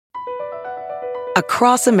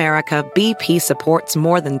Across America, BP supports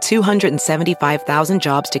more than 275,000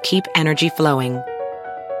 jobs to keep energy flowing.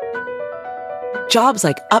 Jobs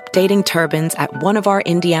like updating turbines at one of our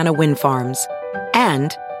Indiana wind farms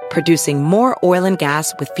and producing more oil and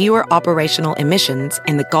gas with fewer operational emissions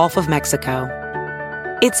in the Gulf of Mexico.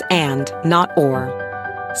 It's and, not or.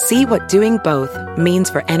 See what doing both means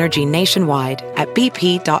for energy nationwide at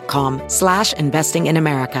bp.com/investing in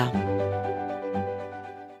America.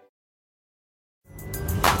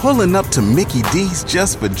 Pulling up to Mickey D's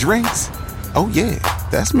just for drinks? Oh yeah,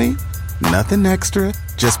 that's me. Nothing extra,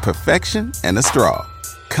 just perfection and a straw.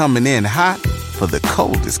 Coming in hot for the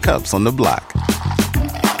coldest cups on the block.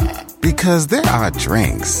 Because there are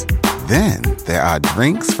drinks. Then there are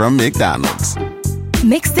drinks from McDonald's.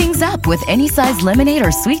 Mix things up with any size lemonade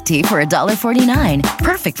or sweet tea for $1.49.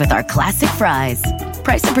 Perfect with our classic fries.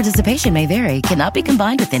 Price and participation may vary. Cannot be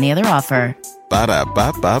combined with any other offer.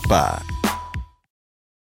 Ba-da-ba-ba-ba.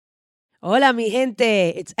 Hola, mi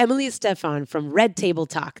gente. It's Emily Estefan from Red Table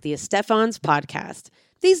Talk, the Estefan's podcast.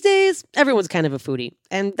 These days, everyone's kind of a foodie,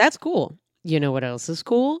 and that's cool. You know what else is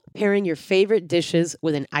cool? Pairing your favorite dishes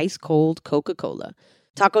with an ice-cold Coca-Cola.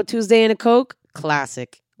 Taco Tuesday and a Coke?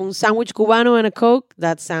 Classic. Un sandwich cubano and a Coke?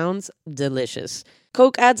 That sounds delicious.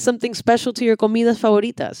 Coke adds something special to your comidas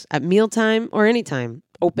favoritas at mealtime or anytime.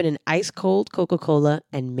 Open an ice-cold Coca-Cola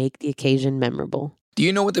and make the occasion memorable. Do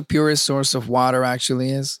you know what the purest source of water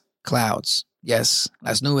actually is? Clouds. Yes,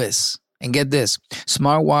 las nubes. And get this,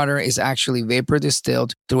 smart water is actually vapor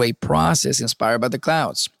distilled through a process inspired by the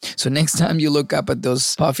clouds. So next time you look up at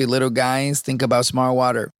those puffy little guys, think about smart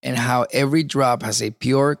water and how every drop has a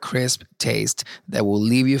pure, crisp taste that will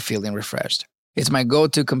leave you feeling refreshed. It's my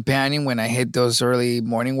go-to companion when I hit those early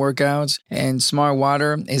morning workouts, and smart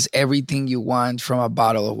water is everything you want from a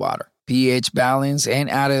bottle of water. pH balance and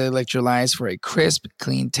added electrolytes for a crisp,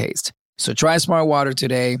 clean taste. So try Smart Water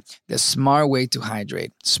today, the smart way to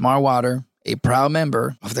hydrate. Smart Water, a proud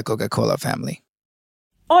member of the Coca-Cola family.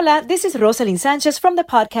 Hola, this is Rosalind Sanchez from the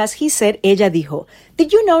podcast He Said, Ella Dijo.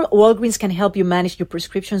 Did you know Walgreens can help you manage your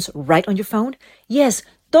prescriptions right on your phone? Yes,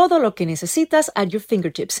 todo lo que necesitas at your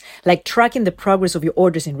fingertips, like tracking the progress of your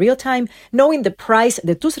orders in real time, knowing the price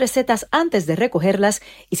de tus recetas antes de recogerlas,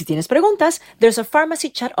 y si tienes preguntas, there's a pharmacy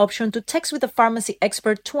chat option to text with a pharmacy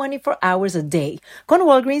expert 24 hours a day. Con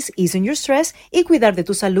Walgreens, easing your stress y cuidar de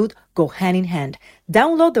tu salud go hand in hand.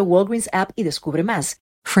 Download the Walgreens app y descubre más.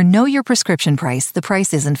 For Know Your Prescription Price, the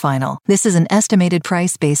price isn't final. This is an estimated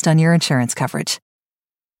price based on your insurance coverage.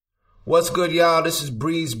 What's good, y'all? This is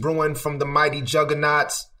Breeze Brewing from the Mighty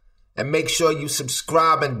Juggernauts. And make sure you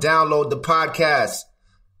subscribe and download the podcast,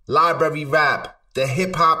 Library Rap, the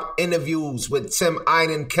hip-hop interviews with Tim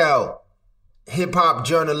Einenkel. Hip-hop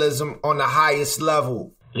journalism on the highest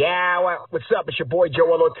level. Yeah, what's up? It's your boy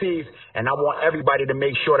Joel Ortiz, and I want everybody to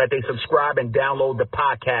make sure that they subscribe and download the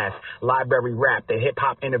podcast, Library Rap, the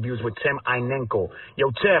hip-hop interviews with Tim Einenkel. Yo,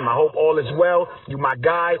 Tim, I hope all is well. You my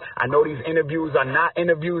guy. I know these interviews are not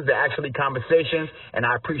interviews, they're actually conversations, and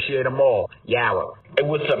I appreciate them all. Yawa. Hey,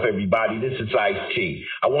 what's up, everybody? This is Ice-T.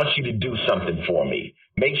 I want you to do something for me.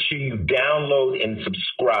 Make sure you download and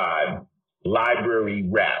subscribe Library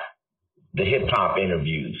Rap, the hip-hop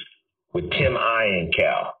interviews with Tim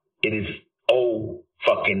Einenkel. It is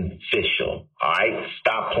fucking official. All right?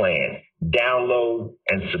 Stop playing. Download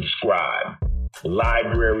and subscribe.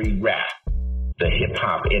 Library Rap, the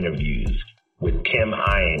hip-hop interviews with Tim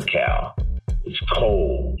Einenkel. It's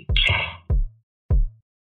cold.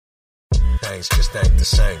 Things just ain't the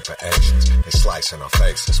same for Asians. They slicing our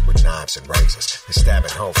faces with knives and razors. They stabbing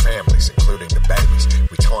whole families, including the babies.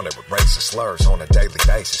 We taunted with racist slurs on a daily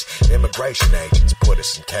basis. Immigration agents put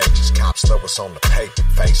us in cages. Cops throw us on the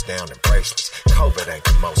pavement, face down in bracelets. COVID ain't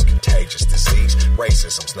the most contagious disease.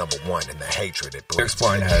 Racism's number one, and the hatred it bleeds.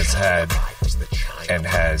 Born has had and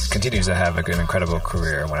continues to have an incredible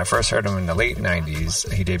career. When I first heard him in the late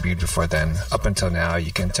 90s, he debuted before then. Up until now,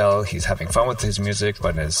 you can tell he's having fun with his music,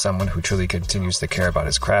 but as someone who truly continues to care about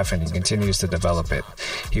his craft and he continues to develop it.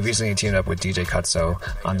 He recently teamed up with DJ Cutso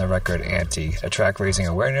on the record Anti, a track raising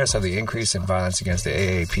awareness of the increase in violence against the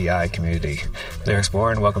AAPI community. Lyrics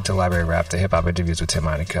Born, welcome to Library Rap, the hip-hop interviews with Tim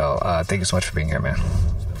Einenkel. Thank you so much for being here, man.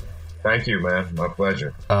 Thank you, man. My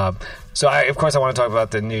pleasure. So, I want to talk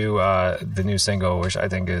about the new single, which I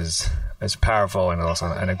think is powerful and also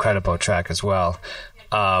an incredible track as well.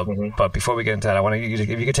 But before we get into that, I want you to,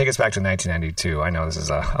 if you could take us back to 1992. I know this is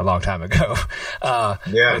a long time ago.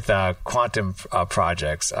 With Quantum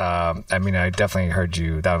Projects. I mean, I definitely heard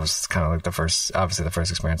you. That was kind of like the first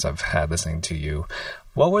experience I've had listening to you.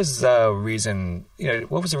 What was the reason?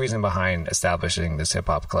 What was the reason behind establishing this hip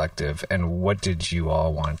hop collective, and what did you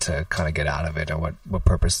all want to kind of get out of it, and what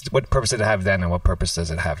purpose? What purpose did it have then, and what purpose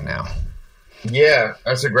does it have now? Yeah,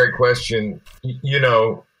 that's a great question.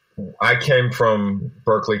 I came from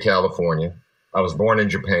Berkeley, California. I was born in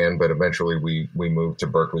Japan, but eventually we moved to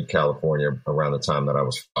Berkeley, California around the time that I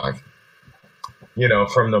was 5.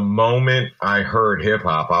 From the moment I heard hip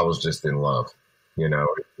hop, I was just in love.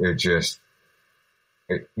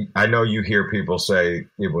 I know you hear people say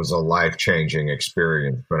it was a life-changing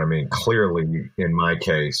experience, but I mean, clearly in my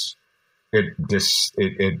case, it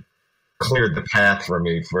cleared the path for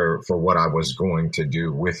me for what I was going to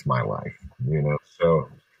do with my life, So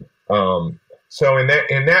in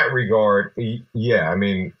that regard, yeah, I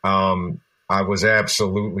mean, I was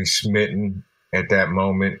absolutely smitten at that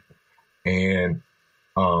moment, and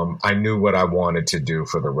I knew what I wanted to do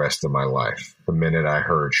for the rest of my life. The minute I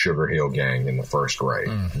heard Sugar Hill Gang in the first grade,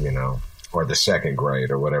 or the second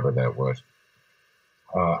grade or whatever that was,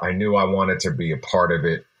 I knew I wanted to be a part of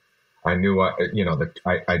it. I knew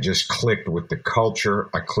I just clicked with the culture.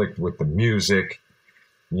 I clicked with the music.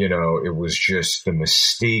 It was just the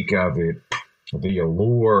mystique of it, the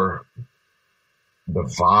allure, the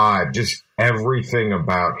vibe, just everything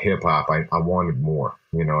about hip hop. I wanted more,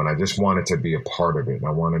 and I just wanted to be a part of it. And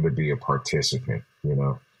I wanted to be a participant,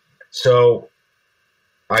 So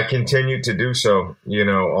I continued to do so,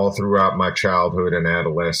 all throughout my childhood and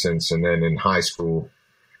adolescence. And then in high school,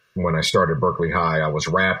 when I started Berkeley High, I was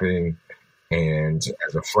rapping. And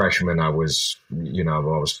as a freshman, I was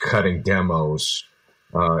cutting demos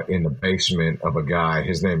in the basement of a guy.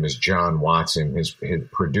 His name is John Watson. His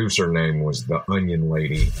producer name was The Onion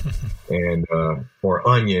Lady, and or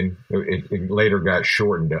Onion. It later got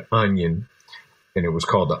shortened to Onion, and it was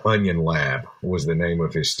called the Onion Lab was the name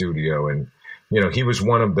of his studio. And he was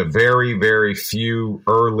one of the very, very few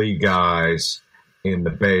early guys in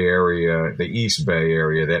the Bay Area, the East Bay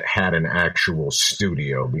Area, that had an actual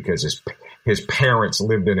studio, because his parents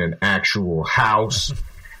lived in an actual house.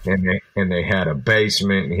 And they had a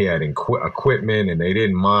basement, and he had equipment, and they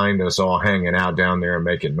didn't mind us all hanging out down there and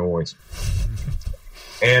making noise.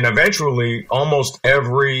 And eventually, almost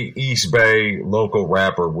every East Bay local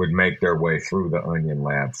rapper would make their way through the Onion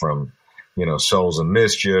Lab, from, Souls of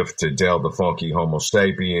Mischief to Del the Funky Homo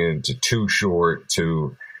Sapien to Too Short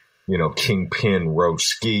to, Kingpin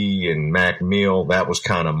Roski and Mac Mill. That was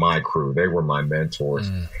kind of my crew. They were my mentors.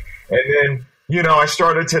 And then, I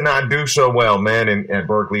started to not do so well, man, at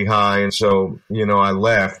Berkeley High. And so, I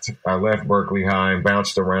left Berkeley High and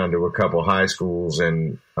bounced around to a couple high schools.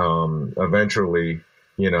 And eventually,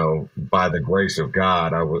 by the grace of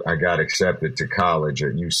God, I got accepted to college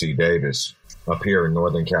at UC Davis up here in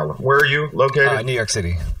Northern California. Where are you located? New York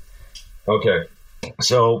City. Okay.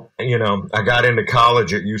 So, I got into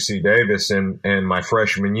college at UC Davis, and my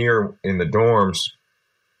freshman year in the dorms,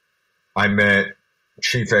 I met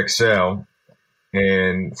Chief XL.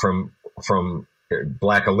 And from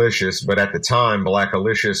Black Alicious, but at the time, Black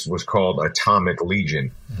Alicious was called Atomic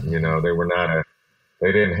Legion. They weren't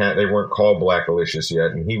called Black Alicious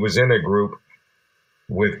yet. And he was in a group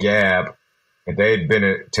with Gab, and they had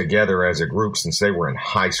been together as a group since they were in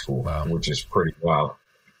high school, which is pretty wild.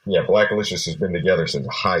 Yeah, Black Alicious has been together since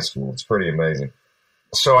high school. It's pretty amazing.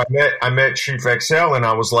 So I met Chief XL, and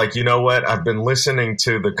I was like, you know what? I've been listening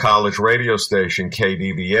to the college radio station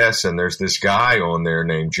KDVS, and there's this guy on there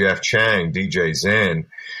named Jeff Chang, DJ Zen.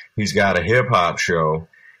 He's got a hip hop show,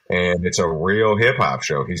 and it's a real hip hop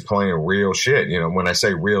show. He's playing real shit. When I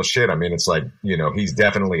say real shit, I mean, it's like, he's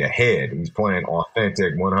definitely ahead. He's playing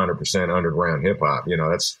authentic 100% underground hip hop.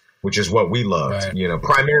 Which is what we loved,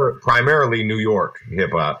 right. Primarily New York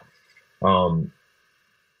hip hop.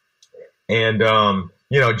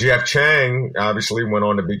 Jeff Chang obviously went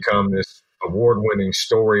on to become this award-winning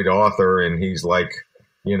storied author, and he's like,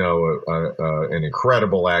 an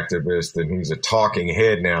incredible activist, and he's a talking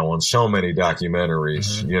head now on so many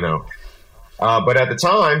documentaries, But at the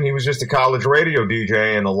time, he was just a college radio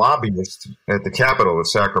DJ and a lobbyist at the Capitol of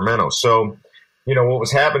Sacramento. So, what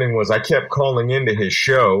was happening was I kept calling into his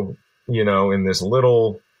show, in this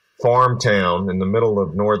little farm town in the middle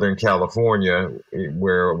of Northern California,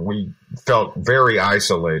 where we felt very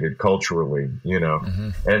isolated culturally,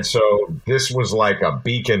 And so this was like a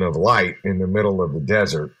beacon of light in the middle of the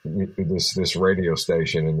desert, this radio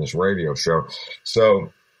station and this radio show.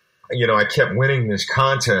 So, I kept winning this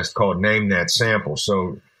contest called Name That Sample.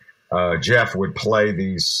 So Jeff would play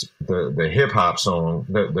the hip hop song,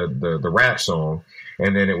 the rap song,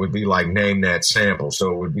 and then it would be like Name That Sample.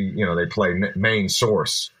 So it would be, they play main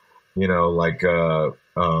source, like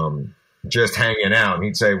just hanging out. And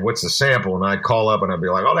he'd say, "What's the sample?" And I'd call up and I'd be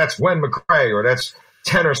like, "Oh, that's Wen McCrae, or that's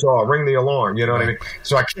Tenor Saw, Ring the Alarm." You know what I mean?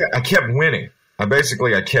 So I kept winning. I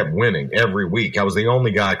kept winning every week. I was the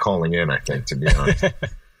only guy calling in, I think, to be honest.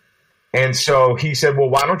 And so he said, "Well,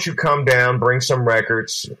 why don't you come down, bring some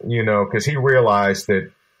records," because he realized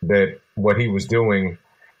that what he was doing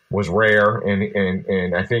was rare.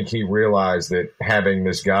 And I think he realized that having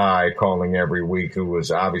this guy calling every week who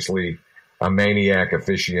was obviously a maniac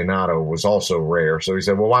aficionado was also rare. So he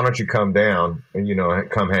said, "Well, why don't you come down and,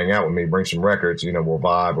 come hang out with me, bring some records, we'll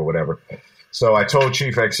vibe or whatever." So I told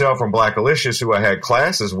Chief XL from Blackalicious, who I had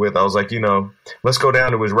classes with, I was like, let's go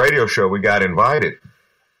down to his radio show. We got invited.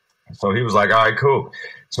 So he was like, "All right, cool."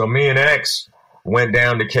 So me and X went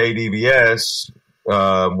down to KDVS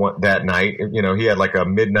that night. He had like a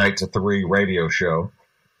midnight to 3 radio show.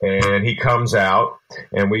 And he comes out,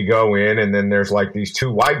 and we go in, and then there's like these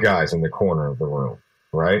 2 white guys in the corner of the room,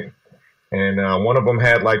 right? And one of them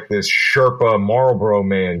had like this Sherpa Marlboro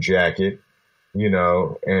Man jacket,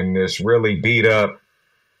 and this really beat up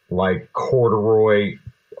like corduroy,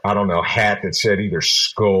 I don't know, hat that said either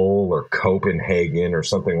Skull or Copenhagen or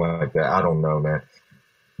something like that. I don't know, man.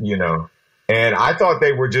 And I thought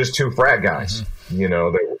they were just 2 frat guys,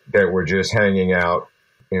 that were just hanging out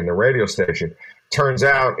in the radio station. Turns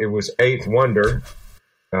out it was Eighth Wonder,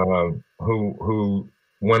 who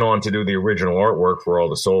went on to do the original artwork for all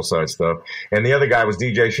the Soulside stuff, and the other guy was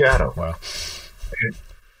DJ Shadow. Wow!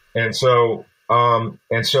 And so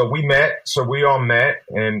we met. So we all met,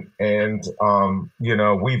 and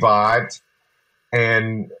we vibed,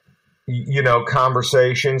 and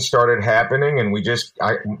conversations started happening, and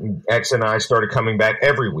X and I started coming back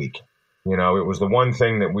every week. It was the one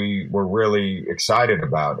thing that we were really excited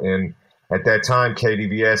about, and at that time,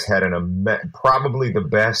 KDVS had probably the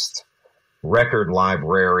best record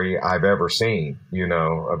library I've ever seen,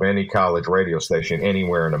 of any college radio station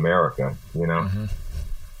anywhere in America, Mm-hmm.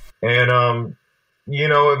 And,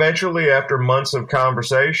 eventually after months of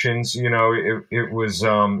conversations, it was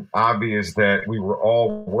obvious that we were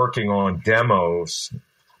all working on demos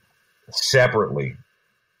separately.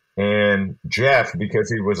 And Jeff, because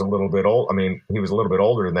he was a little bit he was a little bit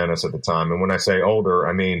older than us at the time. And when I say older,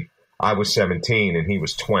 I mean, I was 17 and he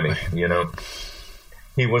was 20,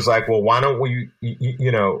 He was like, "Well, why don't we,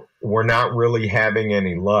 we're not really having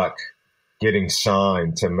any luck getting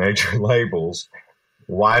signed to major labels.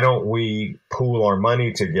 Why don't we pool our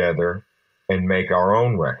money together and make our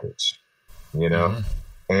own records, Mm-hmm.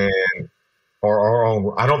 And, or our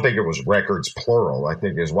own, I don't think it was records plural. I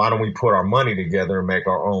think is, why don't we put our money together and make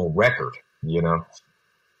our own record,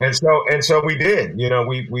 And so we did,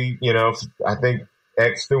 we I think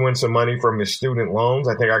X threw in some money from his student loans.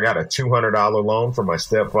 I think I got a $200 loan from my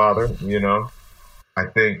stepfather, I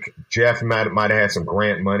think Jeff might have had some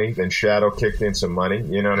grant money. Then Shadow kicked in some money,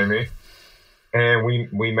 you know what I mean? And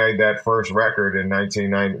we made that first record in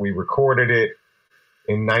 1990. We recorded it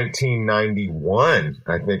in 1991.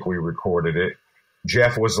 I think we recorded it.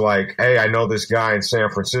 Jeff was like, "Hey, I know this guy in San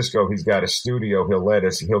Francisco. He's got a studio.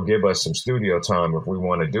 He'll give us some studio time if we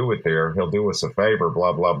want to do it there. He'll do us a favor,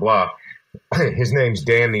 blah, blah, blah." His name's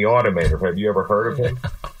Dan the Automator. Have you ever heard of him?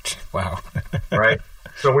 Wow. Right.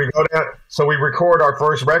 So we go down. So we record our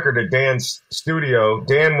first record at Dan's studio.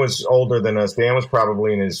 Dan was older than us. Dan was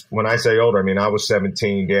probably when I say older, I mean, I was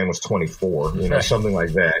 17. Dan was 24, something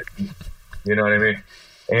like that. You know what I mean?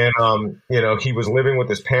 And, he was living with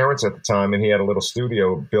his parents at the time, and he had a little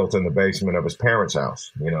studio built in the basement of his parents'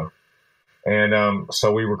 house, And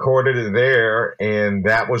so we recorded it there, and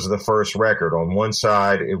that was the first record. On one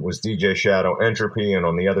side, it was DJ Shadow Entropy, and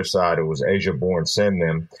on the other side, it was Asia Born Send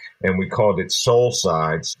Them. And we called it Soul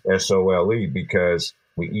Sides, SOLE, because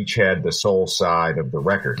we each had the soul side of the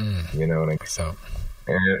record. You know what I mean? So.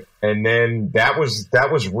 And then that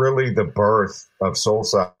was really the birth of Soul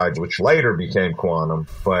Sides, which later became Quantum,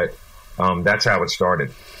 but that's how it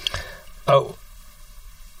started. Oh.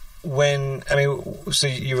 So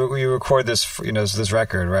you record this, this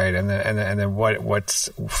record, right? And then what's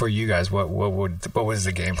for you guys? What was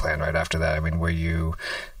the game plan right after that? I mean, were you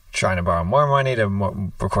trying to borrow more money to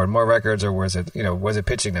record more records, or was it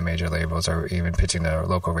pitching to major labels, or even pitching to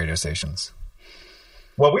local radio stations?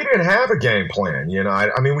 Well, we didn't have a game plan,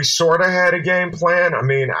 I mean, we sort of had a game plan. I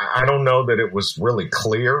mean, I don't know that it was really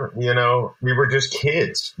clear, We were just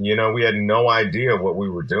kids, we had no idea what we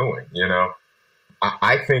were doing,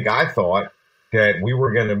 I think I thought that we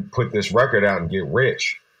were going to put this record out and get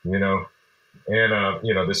rich, And,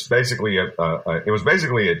 this basically, it was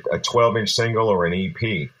basically a 12-inch single or an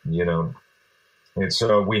EP, And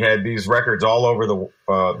so we had these records all over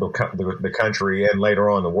the country and later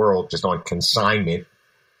on the world just on consignment.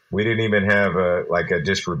 We didn't even have a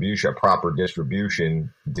proper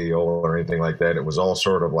distribution deal or anything like that. It was all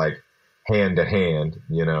sort of like hand to hand,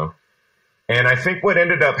 you know. And I think what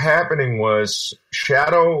ended up happening was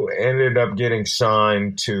Shadow ended up getting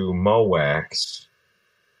signed to Moax,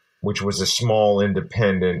 which was a small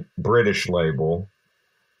independent British label.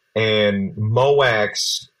 And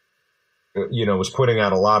Moax, you know, was putting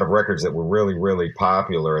out a lot of records that were really, really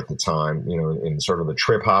popular at the time, you know, in sort of the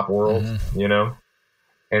trip hop world, you know.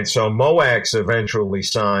 And so Moax eventually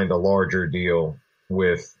signed a larger deal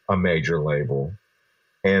with a major label.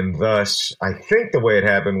 And thus, I think the way it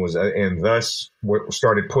happened was, and thus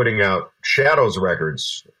started putting out Shadow's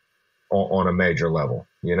records on a major level.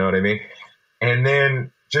 You know what I mean? And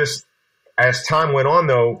then just as time went on,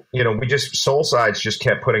 though, you know, Soulsides just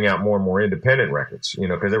kept putting out more and more independent records, you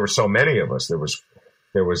know, because there were so many of us. It was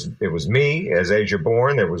me as Asia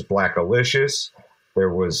Born. There was Black Alicious.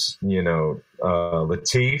 There was, you know,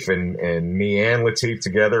 Latif and me and Latif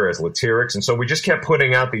together as Latyrix. And so we just kept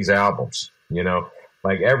putting out these albums, you know.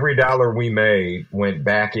 Like every dollar we made went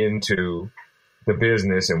back into the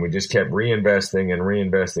business, and we just kept reinvesting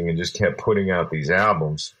and just kept putting out these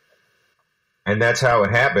albums. And that's how it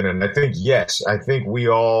happened. And I think we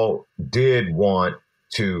all did want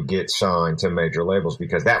to get signed to major labels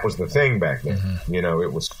because that was the thing back then. Mm-hmm. You know,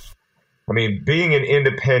 being an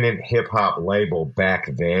independent hip hop label back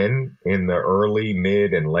then in the early,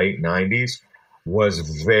 mid, and late 90s was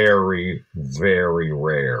very, very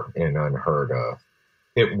rare and unheard of.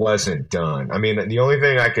 It wasn't done. I mean, the only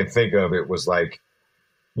thing I can think of, it was like,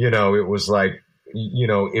 you know, if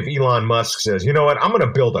Elon Musk says, you know what, I'm going to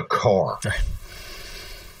build a car.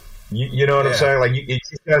 You know what I'm saying? Like,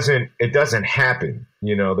 it doesn't happen.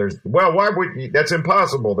 You know, why would you? That's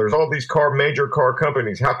impossible. There's all these major car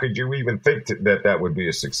companies. How could you even think that would be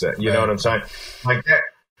a success? You know what I'm saying? Like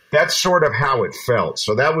that's sort of how it felt.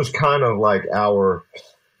 So that was kind of like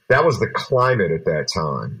that was the climate at that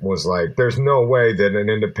time, was like, there's no way that an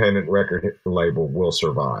independent record label will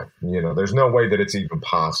survive. You know, there's no way that it's even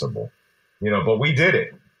possible, you know, but we did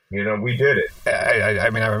it. You know, we did it. I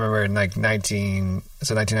mean, I remember in like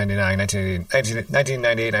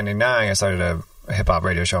 1998, 99, I started a hip hop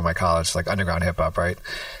radio show in my college, like underground hip hop, right?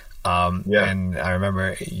 And I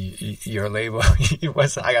remember your label,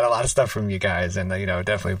 I got a lot of stuff from you guys, and, you know,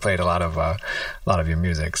 definitely played a lot of your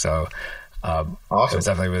music. So, awesome. It was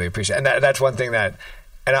definitely really appreciated. And that's one thing and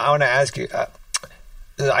I want to ask you,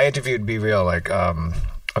 I interviewed Be Real like a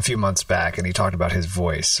few months back, and he talked about his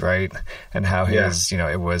voice, right? And how his, you know,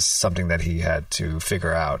 it was something that he had to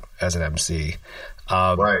figure out as an MC.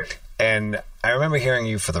 Right. And I remember hearing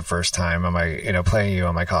you for the first time on playing you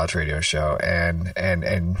on my college radio show, and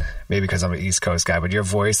maybe because I'm an East Coast guy, but your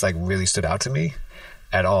voice like really stood out to me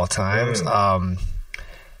at all times.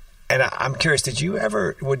 And I'm curious, did you have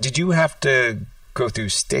to go through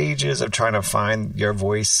stages of trying to find your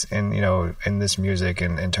voice in this music,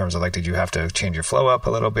 and in terms of like, did you have to change your flow up a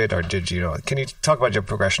little bit, or can you talk about your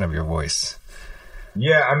progression of your voice?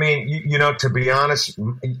 Yeah, I mean, you know, to be honest,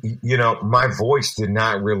 you know, my voice did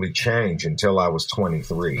not really change until I was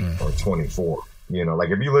 23 or 24. You know,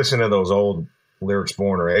 like if you listen to those old Lyrics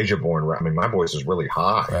Born or Asia Born, I mean, my voice is really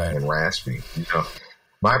high and raspy, you know.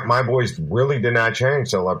 My voice really did not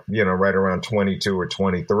change till, you know, right around 22 or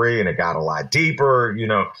 23, and it got a lot deeper, you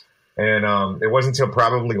know. And it wasn't until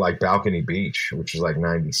probably like Balcony Beach, which is like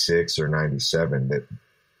 96 or 97,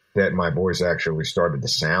 that my voice actually started to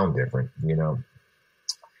sound different, you know.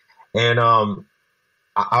 And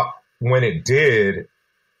when it did,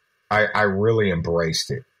 I really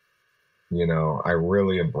embraced it. You know, I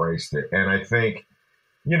really embraced it. And I think,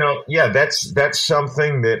 you know, that's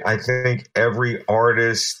something that I think every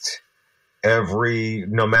artist,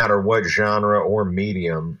 no matter what genre or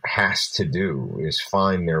medium, has to do, is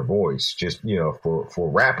find their voice. Just, you know, for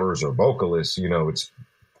rappers or vocalists, you know,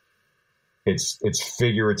 it's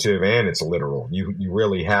figurative and it's literal. You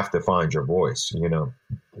really have to find your voice, you know,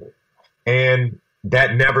 and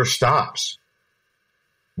that never stops.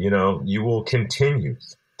 You know, you will continue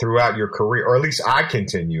throughout your career, or at least I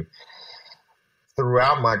continue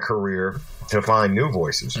throughout my career to find new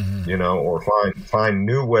voices, you know, or find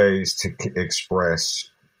new ways to express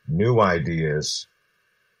new ideas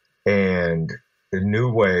and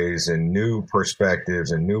new ways and new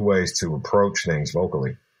perspectives and new ways to approach things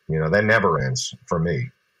vocally. You know, that never ends for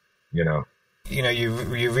me, you know. You know, you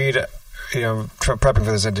read, you know, prepping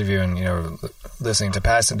for this interview and, you know, listening to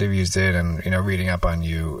past interviews and, you know, reading up on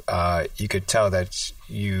you, you could tell that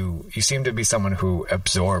you seem to be someone who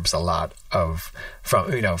absorbs a lot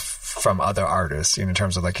from other artists, you know, in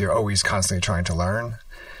terms of like, you're always constantly trying to learn.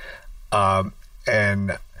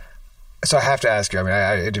 And So I have to ask you, I mean,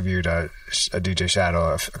 I interviewed a DJ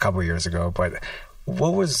Shadow a couple of years ago, but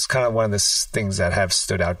what was kind of one of the things that have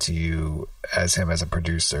stood out to you as him as a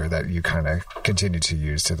producer that you kind of continue to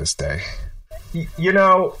use to this day? You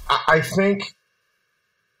know, I think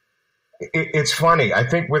it's funny. I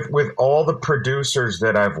think with all the producers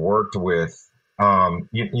that I've worked with,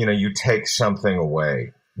 you know, you take something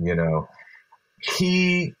away, you know.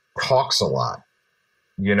 He talks a lot,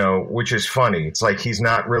 you know, which is funny. It's like he's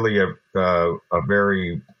not really a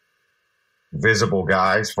very visible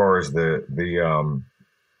guy as far as the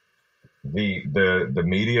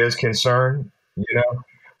media is concerned, you know.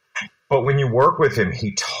 But when you work with him,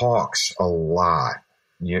 he talks a lot.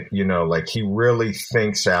 You know, like he really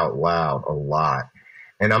thinks out loud a lot,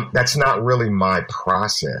 and that's not really my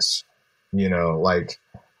process. You know, like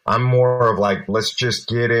I'm more of like, let's just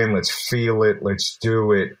get in, let's feel it, let's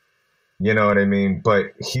do it. You know what I mean?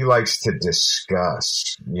 But he likes to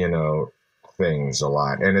discuss, you know, things a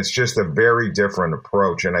lot, and it's just a very different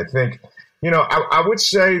approach. And I think, you know, I would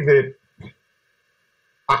say that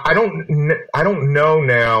I don't know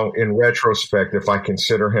now in retrospect if I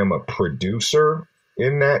consider him a producer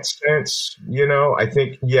in that sense. You know, I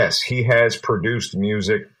think, yes, he has produced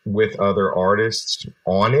music with other artists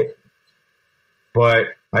on it, but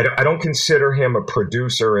I don't consider him a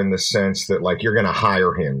producer in the sense that like you're going to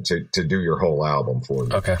hire him to do your whole album for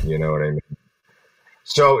you. Okay. You know what I mean?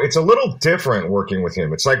 So it's a little different working with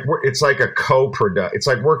him. It's like a co-product. It's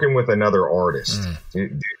like working with another artist.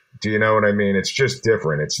 Do you know what I mean? It's just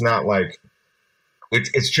different. It's not like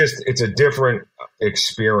it's a different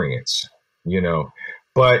experience, you know.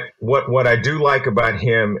 But what I do like about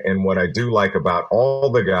him and what I do like about all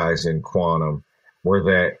the guys in Quantum were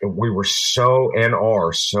that we were so and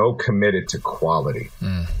are so committed to quality.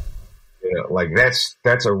 You know, like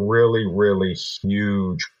that's a really, really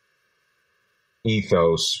huge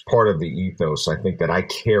ethos, part of the ethos, I think, that I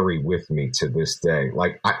carry with me to this day.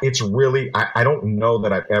 Like it's really, I don't know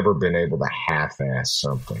that I've ever been able to half-ass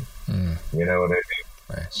something. You know what I mean?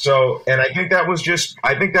 Right. So, and I think that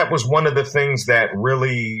was one of the things that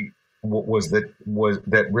really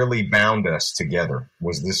that really bound us together,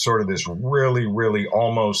 was this sort of this really, really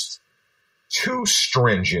almost too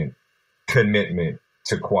stringent commitment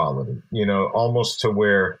to quality, you know, almost to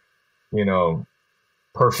where, you know,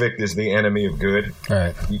 perfect is the enemy of good.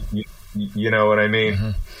 Right. You know what I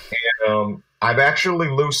mean? And I've actually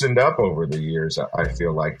loosened up over the years, I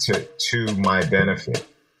feel like, to my benefit,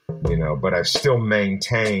 you know, but I've still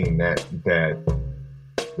maintained that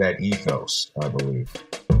ethos, I believe.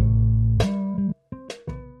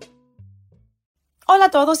 Hola a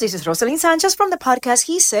todos, this is Rosalind Sanchez from the podcast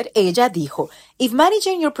He Said, Ella Dijo. If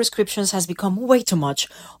managing your prescriptions has become way too much,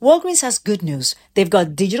 Walgreens has good news. They've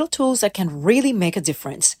got digital tools that can really make a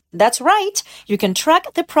difference. That's right. You can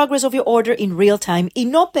track the progress of your order in real time y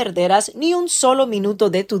no perderás ni un solo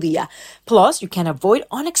minuto de tu día. Plus, you can avoid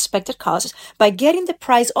unexpected costs by getting the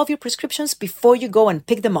price of your prescriptions before you go and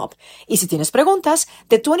pick them up. Y si tienes preguntas,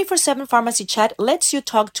 the 24/7 Pharmacy Chat lets you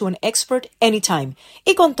talk to an expert anytime.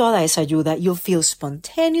 Y con toda esa ayuda, you'll feel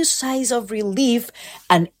spontaneous sighs of relief,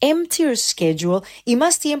 an emptier schedule, y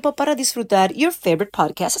más tiempo para disfrutar your favorite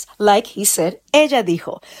podcasts, like He Said, Ella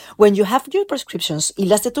Dijo. When you have your prescriptions y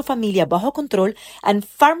las de tu familia bajo control and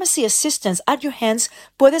pharmacy assistance at your hands,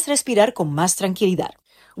 puedes respirar con más tranquilidad.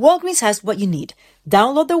 Walgreens has what you need.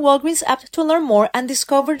 Download the Walgreens app to learn more and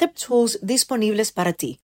discover the tools disponibles para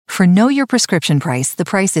ti. For Know Your Prescription Price, the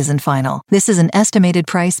price isn't final. This is an estimated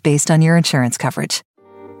price based on your insurance coverage.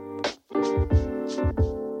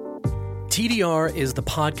 TDR is the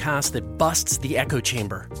podcast that busts the echo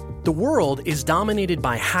chamber. The world is dominated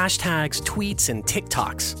by hashtags, tweets, and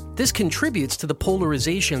TikToks. This contributes to the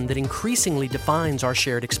polarization that increasingly defines our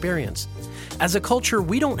shared experience. As a culture,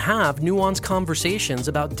 we don't have nuanced conversations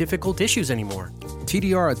about difficult issues anymore.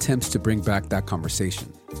 TDR attempts to bring back that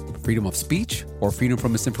conversation. Freedom of speech or freedom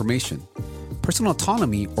from misinformation. Personal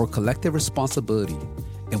autonomy or collective responsibility.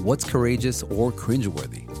 And what's courageous or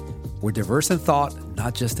cringeworthy. We're diverse in thought,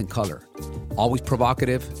 not just in color. Always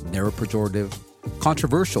provocative, never pejorative.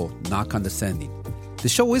 Controversial, not condescending. The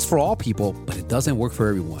show is for all people, but it doesn't work for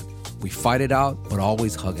everyone. We fight it out, but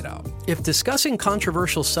always hug it out. If discussing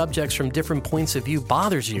controversial subjects from different points of view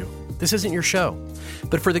bothers you, this isn't your show.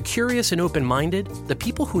 But for the curious and open-minded, the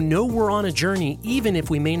people who know we're on a journey even if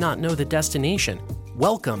we may not know the destination,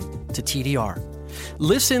 welcome to TDR.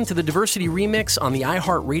 Listen to the Diversity Remix on the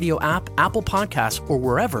iHeartRadio app, Apple Podcasts, or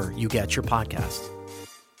wherever you get your podcasts.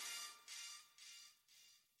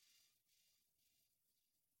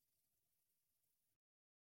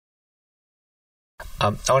 I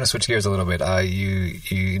want to switch gears a little bit.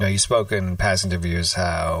 You spoke in past interviews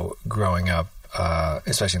how growing up,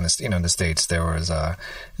 especially in the States, there was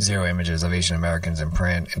zero images of Asian Americans in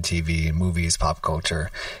print and TV, movies, pop culture,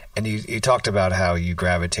 and you talked about how you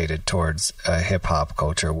gravitated towards hip hop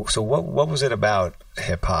culture. So what was it about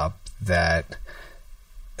hip hop that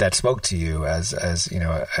spoke to you as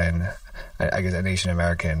and I guess an Asian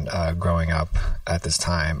American growing up at this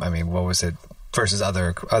time? I mean, what was it versus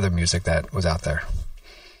other music that was out there?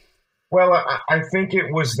 Well, I think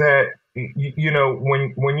it was that,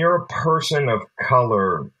 when you're a person of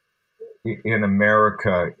color in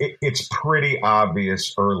America, it's pretty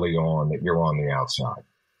obvious early on that you're on the outside.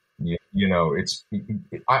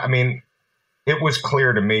 It was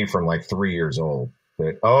clear to me from like 3 years old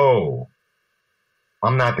that,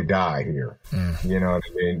 I'm not the guy here. You know what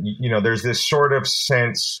I mean? There's this sort of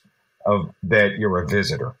sense of that you're a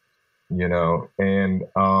visitor,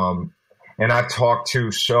 and I've talked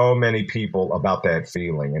to so many people about that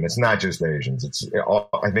feeling, and it's not just Asians.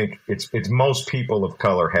 I think it's most people of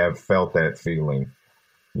color have felt that feeling,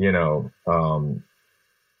 in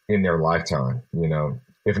their lifetime,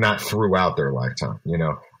 if not throughout their lifetime,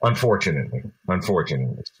 unfortunately.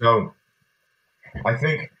 So I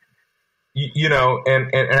think,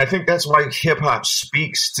 and I think that's why hip hop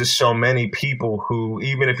speaks to so many people who,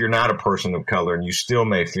 even if you're not a person of color and you still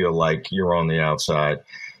may feel like you're on the outside,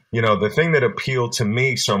 the thing that appealed to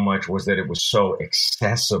me so much was that it was so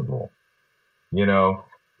accessible.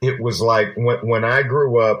 It was like when I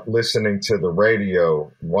grew up listening to the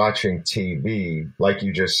radio, watching TV, like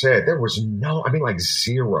you just said, there was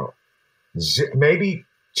zero, maybe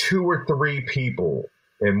 2 or 3 people.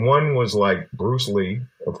 And one was like Bruce Lee,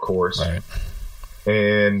 of course, right,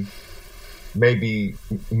 and maybe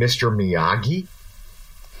Mr. Miyagi,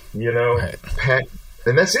 right, Pat,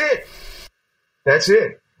 and that's it. That's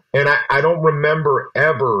it. And I don't remember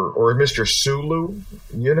ever, or Mr. Sulu,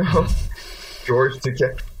 George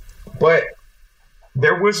Takei. But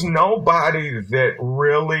there was nobody that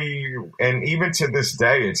really, and even to this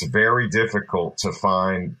day, it's very difficult to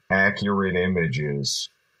find accurate images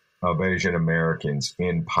of Asian Americans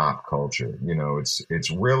in pop culture.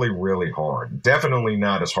 It's really, really hard. Definitely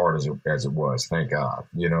not as hard as it was, thank God.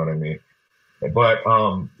 You know what I mean? But,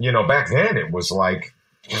 back then it was like,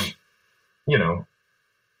 it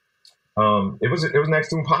was next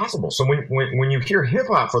to impossible. So when you hear hip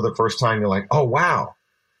hop for the first time, you're like, oh, wow.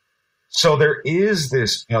 So there is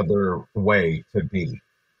this other way to be,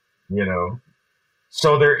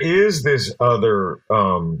 so there is this other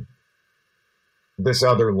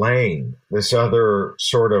lane, this other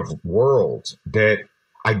sort of world that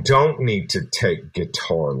I don't need to take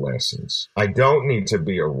guitar lessons. I don't need to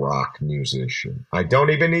be a rock musician. I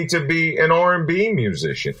don't even need to be an R&B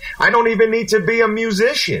musician. I don't even need to be a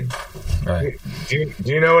musician. Right. Do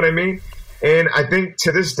you know what I mean? And I think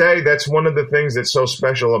to this day, that's one of the things that's so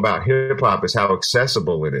special about hip hop is how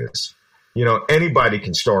accessible it is. Anybody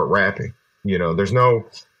can start rapping. There's no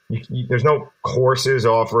courses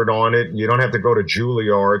offered on it. You don't have to go to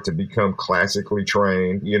Juilliard to become classically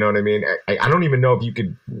trained. You know what I mean? I don't even know if you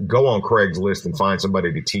could go on Craigslist and find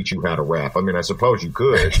somebody to teach you how to rap. I mean, I suppose you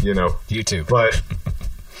could, YouTube. But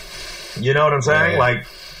you know what I'm saying? Yeah. Like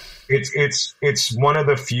it's one of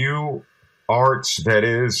the few arts that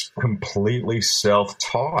is completely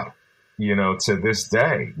self-taught, to this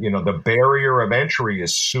day. The barrier of entry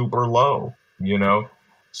is super low,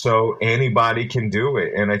 so anybody can do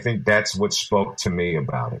it. And I think that's what spoke to me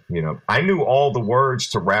about it. I knew all the words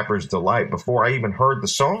to Rapper's Delight before I even heard the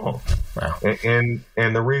song. Wow. And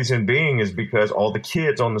the reason being is because all the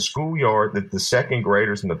kids on the schoolyard, the second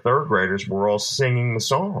graders and the third graders were all singing the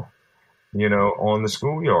song, on the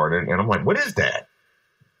schoolyard. And I'm like, what is that?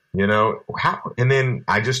 How? And then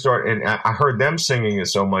I just started, and I heard them singing it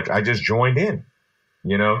so much, I just joined in,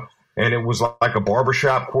 and it was like a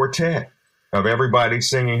barbershop quartet of everybody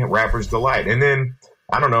singing Rapper's Delight. And then,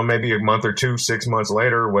 I don't know, maybe a month or 2, 6 months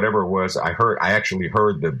later, whatever it was, I actually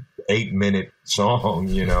heard the 8-minute song,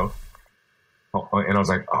 and I was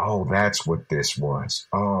like, oh, that's what this was.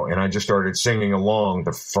 Oh, and I just started singing along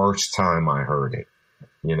the first time I heard it.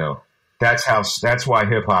 That's why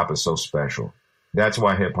hip hop is so special. That's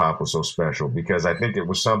why hip hop was so special, because I think it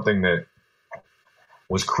was something that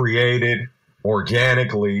was created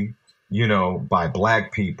organically, by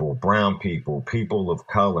Black people, brown people, people of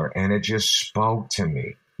color. And it just spoke to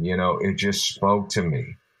me, it just spoke to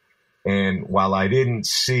me. And while I didn't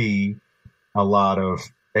see a lot of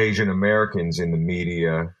Asian Americans in the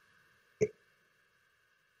media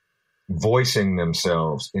voicing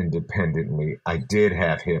themselves independently, I did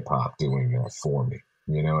have hip hop doing that for me.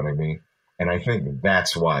 You know what I mean? And I think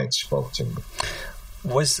that's why it spoke to me.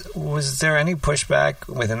 Was there any pushback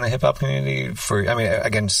within the hip hop community for? I mean,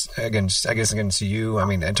 against you. I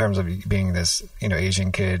mean, in terms of being this,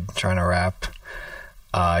 Asian kid trying to rap.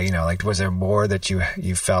 Like, was there more that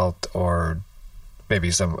you felt, or maybe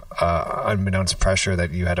some unbeknownst pressure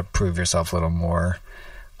that you had to prove yourself a little more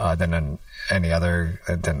than any other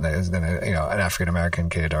than an African American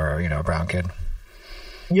kid or a brown kid?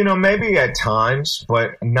 Maybe at times,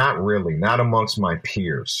 but not really, not amongst my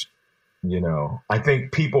peers. I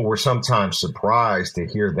think people were sometimes surprised to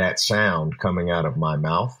hear that sound coming out of my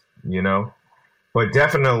mouth, but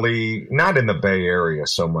definitely not in the Bay Area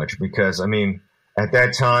so much, because, I mean, at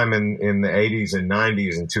that time in the 80s and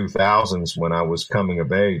 90s and 2000s, when I was coming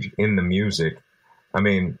of age in the music, I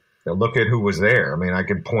mean, look at who was there. I mean, I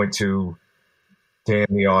can point to Dan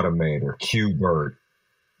the Automator, Q-Bert,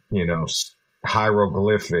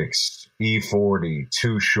 Hieroglyphics, E40,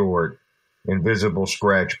 Too Short, Invisible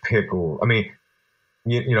Scratch Pickle. I mean,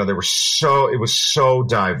 it was so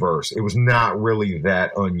diverse. It was not really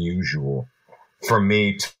that unusual for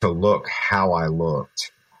me to look how I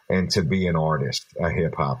looked and to be an artist, a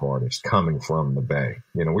hip hop artist coming from the Bay.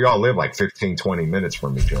 We all live like 15, 20 minutes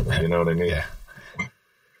from each other. You know what I mean? Yeah.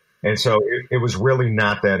 And so it was really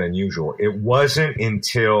not that unusual. It wasn't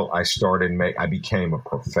until I became a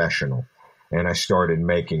professional and I started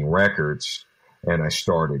making records and I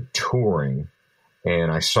started touring,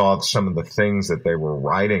 and I saw some of the things that they were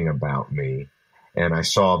writing about me, and I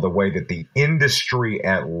saw the way that the industry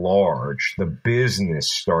at large, the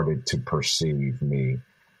business, started to perceive me.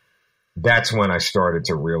 That's when I started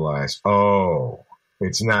to realize,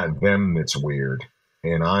 it's not them that's weird,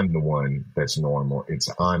 and I'm the one that's normal.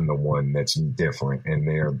 I'm the one that's different, and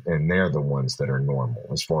they're the ones that are normal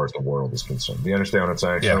as far as the world is concerned. Do you understand what I'm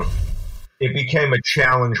saying? Yeah. So, it became a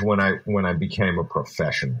challenge when I became a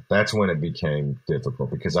professional. That's when it became difficult,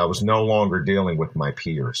 because I was no longer dealing with my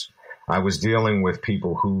peers. I was dealing with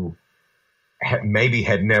people who maybe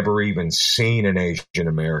had never even seen an Asian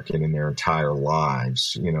American in their entire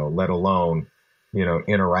lives, let alone,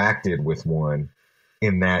 interacted with one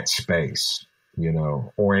in that space,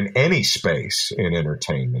 or in any space in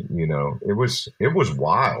entertainment. It was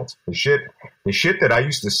wild. The shit that I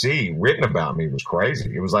used to see written about me was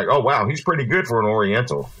crazy. It was like, oh wow, he's pretty good for an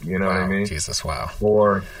Oriental. You know what I mean? Jesus, wow.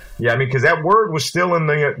 Or yeah, I mean, because that word was still in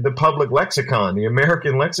the public lexicon, the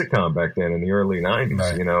American lexicon back then in the early 90s.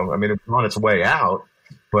 Right. I mean, it's on its way out,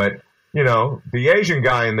 but the Asian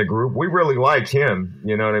guy in the group, we really like him.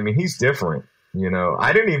 You know what I mean? He's different.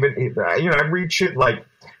 I didn't even, I read shit like,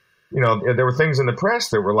 there were things in the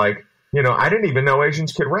press that were like, I didn't even know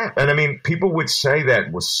Asians could rap. And I mean, people would say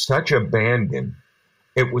that with such abandon.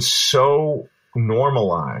 It was so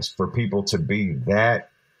normalized for people to be that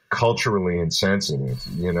culturally insensitive,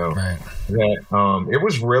 right. that it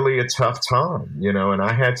was really a tough time, and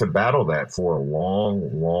I had to battle that for a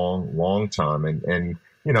long, long, long time. And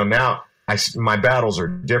now my battles are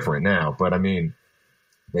different now, but I mean,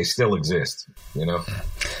 they still exist, You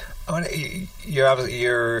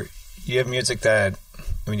have music that,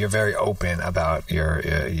 I mean, you're very open about your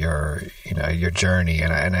journey,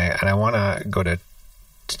 and I want to go to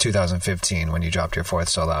 2015 when you dropped your fourth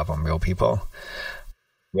solo album, Real People.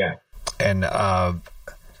 Yeah, and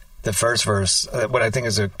the first verse, what I think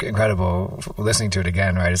is incredible listening to it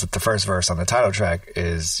again, right, is that the first verse on the title track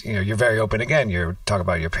is, you're very open again. You talk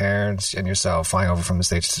about your parents and yourself flying over from the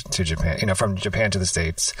States to Japan, from Japan to the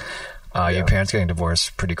States. Your parents getting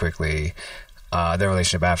divorced pretty quickly. Their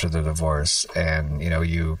relationship after the divorce, and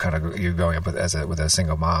you growing up with a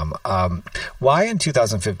single mom. Why in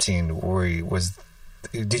 2015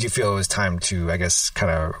 did you feel it was time to, I guess, kind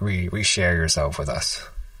of reshare yourself with us?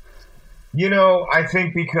 I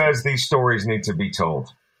think because these stories need to be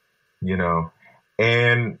told.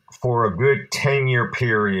 And for a good 10-year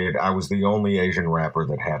period, I was the only Asian rapper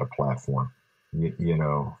that had a platform.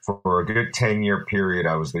 For a good 10-year period,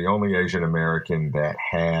 I was the only Asian American that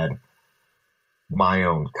had my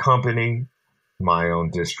own company, my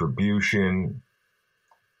own distribution,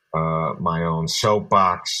 my own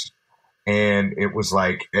soapbox. And it was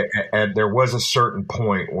like, there was a certain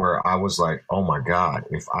point where I was like, oh my God,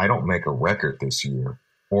 if I don't make a record this year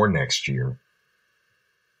or next year,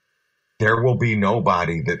 there will be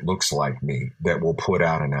nobody that looks like me that will put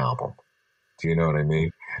out an album. Do you know what I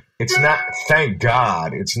mean? It's not, thank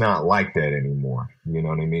God, it's not like that anymore. You know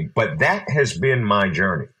what I mean? But that has been my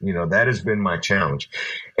journey. That has been my challenge.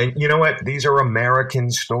 And you know what? These are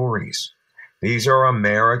American stories. These are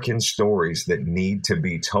American stories that need to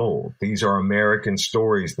be told. These are American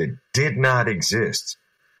stories that did not exist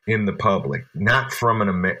in the public, not from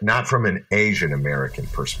an Asian American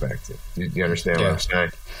perspective. Do you understand what I'm saying?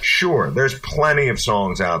 Sure, there's plenty of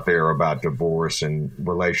songs out there about divorce and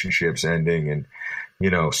relationships ending and, you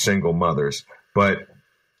know, single mothers, but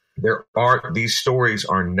these stories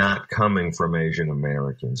are not coming from Asian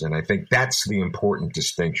Americans. And I think that's the important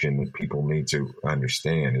distinction that people need to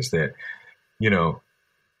understand, is that, you know,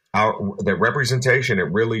 that representation,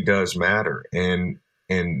 it really does matter. And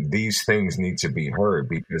these things need to be heard,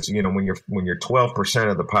 because, you know, when you're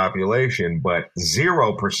 12% of the population, but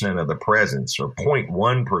 0% of the presence, or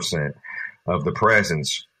 0.1% of the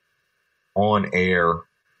presence on air,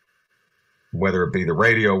 whether it be the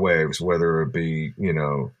radio waves, whether it be, you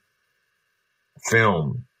know,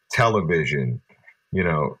 film, television, you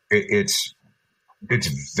know, it's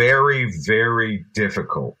very, very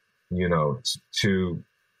difficult, you know, to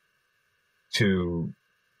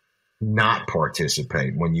not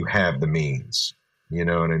participate when you have the means. You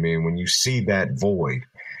know what I mean? When you see that void,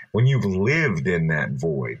 when you've lived in that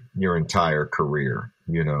void your entire career,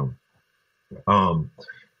 you know.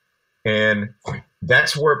 And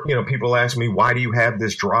that's where, you know, people ask me, why do you have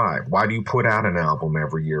this drive? Why do you put out an album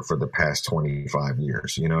every year for the past 25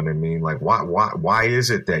 years? You know what I mean? Like, why is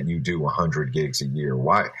it that you do 100 gigs a year?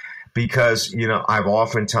 Why? Because, you know, I've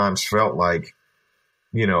oftentimes felt like,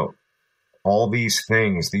 you know, all these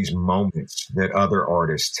things, these moments that other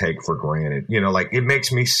artists take for granted, you know, like, it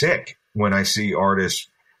makes me sick when I see artists,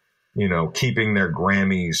 you know, keeping their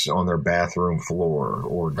Grammys on their bathroom floor,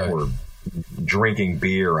 or drinking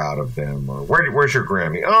beer out of them, or where's your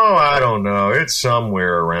Grammy? Oh, I don't know. It's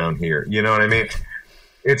somewhere around here. You know what I mean?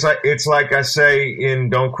 It's like I say in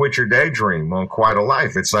Don't Quit Your Daydream on Quite a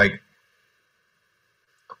Life. It's like,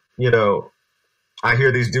 you know, I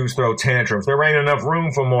hear these dudes throw tantrums. There ain't enough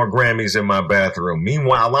room for more Grammys in my bathroom.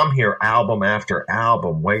 Meanwhile, I'm here album after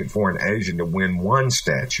album waiting for an Asian to win one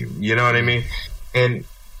statue. You know what I mean? And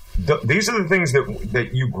these are the things that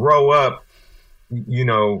you grow up, you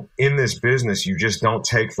know, in this business, you just don't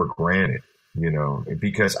take for granted, you know,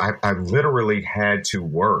 because I literally had to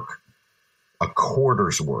work a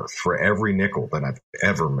quarter's worth for every nickel that I've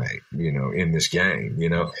ever made, you know, in this game, you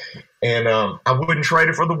know, and I wouldn't trade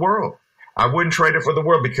it for the world. I wouldn't trade it for the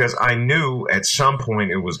world, because I knew at some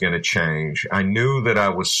point it was going to change. I knew that I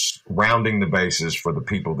was rounding the bases for the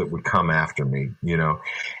people that would come after me, you know.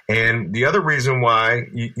 And the other reason why,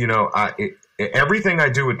 you know, everything I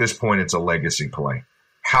do at this point, it's a legacy play.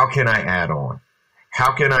 How can I add on?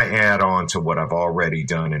 How can I add on to what I've already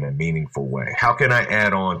done in a meaningful way? How can I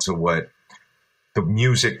add on to what the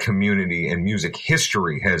music community and music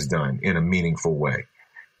history has done in a meaningful way?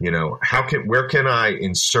 You know, where can I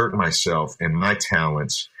insert myself and my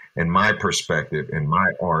talents and my perspective and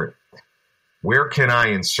my art? Where can I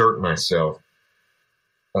insert myself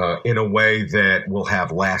in a way that will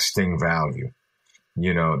have lasting value?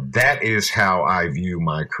 You know, that is how I view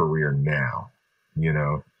my career now. You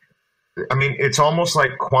know, I mean, it's almost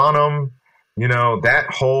like quantum, you know, that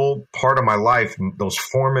whole part of my life, those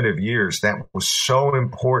formative years, that was so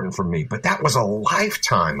important for me. But that was a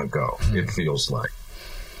lifetime ago, it feels like.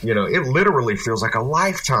 You know, it literally feels like a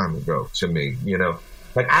lifetime ago to me, you know.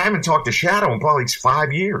 Like, I haven't talked to Shadow in probably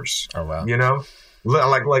 5 years. Oh, wow. You know,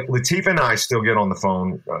 like Latifah and I still get on the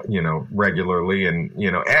phone, you know, regularly. And, you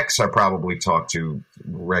know, X I probably talk to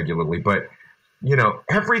regularly. But, you know,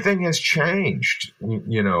 everything has changed,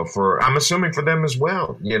 you know, I'm assuming for them as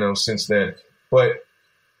well, you know, since then. But,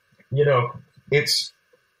 you know, it's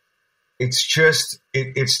just,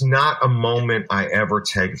 it's not a moment I ever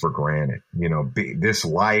take for granted. You know, this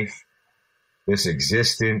life, this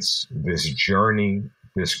existence, this journey,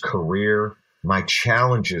 this career, my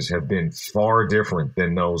challenges have been far different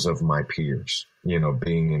than those of my peers, you know,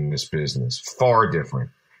 being in this business, far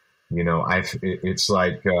different. You know, it's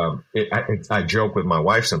like, I joke with my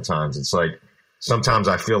wife sometimes. It's like, sometimes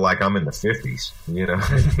I feel like I'm in the 50s, you know.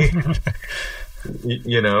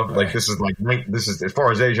 You know, like this is as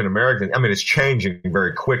far as Asian American. I mean, it's changing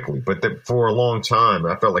very quickly, but for a long time,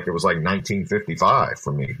 I felt like it was like 1955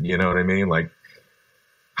 for me. You know what I mean? Like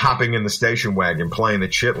hopping in the station wagon, playing the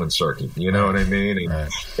Chitlin circuit. You know what I mean? And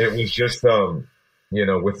it was just, you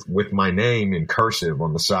know, with my name in cursive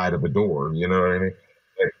on the side of the door. You know what I mean?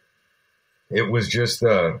 It was just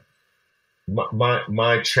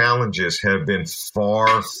my challenges have been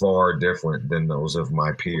far, far different than those of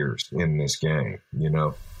my peers in this game, you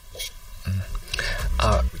know.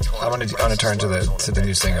 I want to turn to the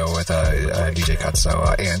new single with DJ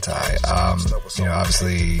Cutso, Anti. You know,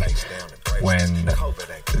 obviously when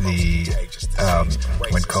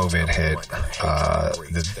when COVID hit,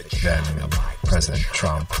 then President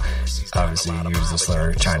Trump obviously used the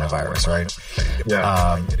slur China virus, right?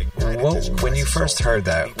 Yeah. When you first heard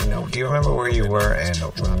that, do you remember where you were and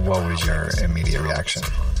what was your immediate reaction?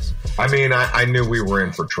 I mean, I knew we were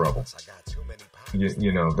in for trouble.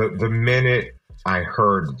 You know, the minute I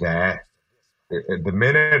heard that, the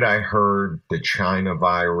minute I heard the China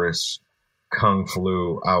virus, Kung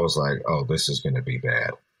flu, I was like, oh, this is going to be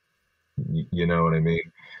bad. You know what I mean?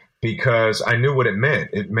 Because I knew what it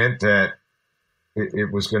meant. It meant that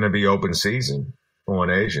it was going to be open season on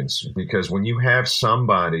Asians. Because when you have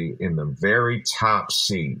somebody in the very top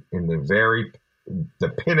seat, in the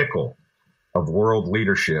pinnacle of world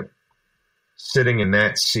leadership, sitting in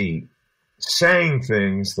that seat, saying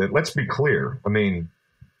things that, let's be clear, I mean,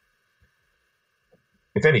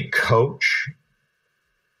 if any coach,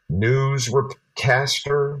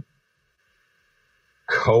 newscaster,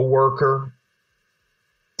 coworker,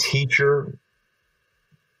 teacher,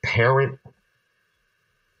 parent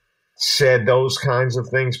said those kinds of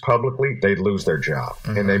things publicly, they'd lose their job.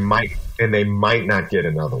 Mm-hmm. And they might not get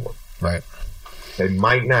another one. Right. They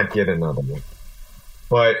might not get another one.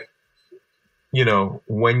 But, you know,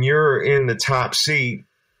 when you're in the top seat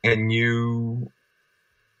and you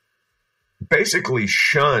basically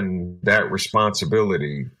shun that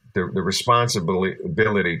responsibility, the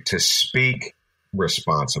responsibility to speak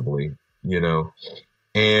responsibly, you know,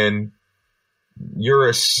 and you're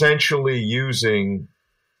essentially using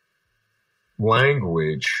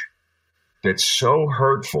language that's so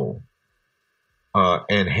hurtful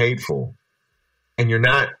and hateful, and you're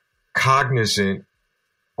not cognizant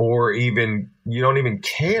or even, you don't even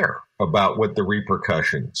care about what the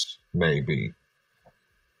repercussions may be.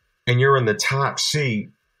 And you're in the top seat,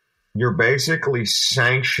 you're basically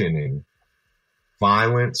sanctioning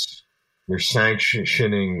violence, you're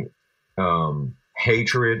sanctioning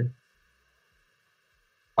hatred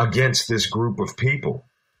against this group of people.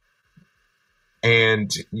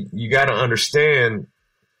 And you got to understand,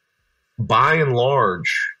 by and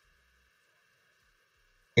large,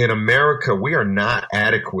 in America, we are not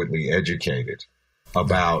adequately educated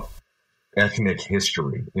about ethnic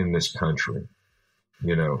history in this country.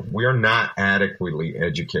 You know, we are not adequately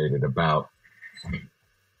educated about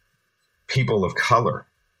people of color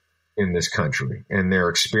in this country and their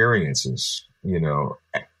experiences, you know,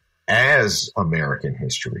 as American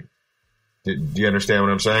history. Do you understand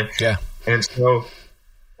what I'm saying? Yeah. And so,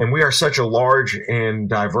 and we are such a large and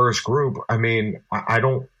diverse group. I mean, I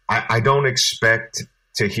don't expect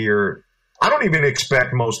to hear, I don't even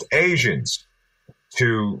expect most Asians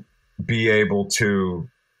to be able to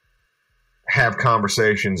have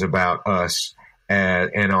conversations about us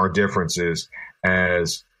and our differences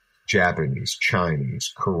as Japanese,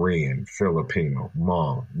 Chinese, Korean, Filipino,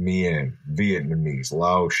 Hmong, Mien, Vietnamese,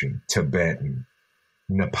 Laotian, Tibetan,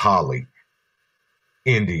 Nepali,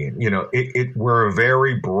 Indian. You know, we're a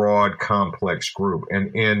very broad, complex group.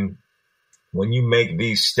 And when you make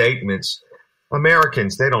these statements,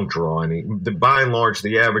 Americans, they don't draw any, by and large,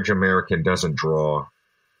 the average American doesn't draw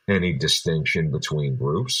any distinction between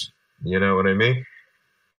groups. You know what I mean?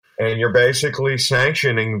 And you're basically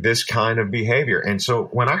sanctioning this kind of behavior. And so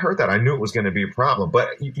when I heard that, I knew it was going to be a problem.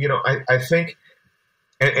 But, you know, I think,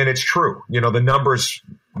 and it's true, you know, the numbers,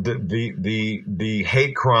 the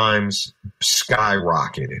hate crimes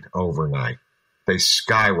skyrocketed overnight. They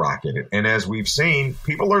skyrocketed. And as we've seen,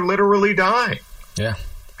 people are literally dying. Yeah.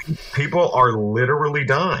 People are literally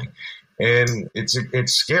dying. And it's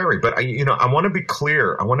scary. But, I want to be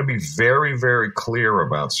clear. I want to be very, very clear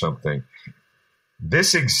about something.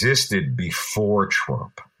 This existed before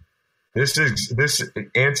Trump. This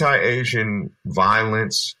anti-Asian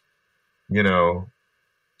violence, you know,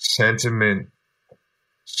 sentiment,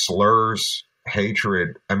 slurs,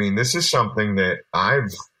 hatred. I mean, this is something that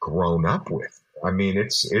I've grown up with. I mean,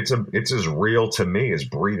 it's as real to me as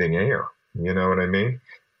breathing air. You know what I mean?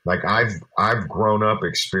 Like I've grown up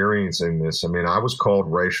experiencing this. I mean, I was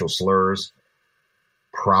called racial slurs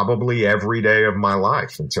probably every day of my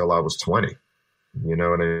life until I was 20. You know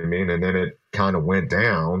what I mean? And then it kind of went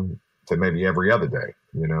down to maybe every other day,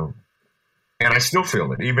 you know. And I still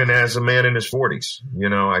feel it, even as a man in his 40s. You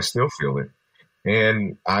know, I still feel it.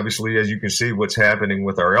 And obviously, as you can see what's happening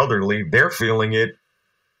with our elderly, they're feeling it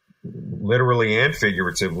literally and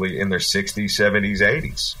figuratively in their 60s, 70s,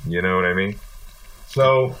 80s. You know what I mean?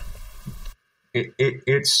 So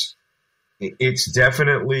it's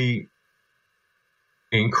definitely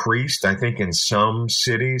increased, I think, in some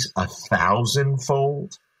cities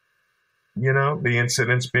 1,000-fold, you know, the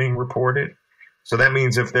incidents being reported. So that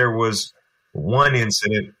means if there was one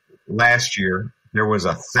incident last year, there was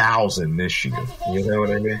 1,000 this year. You know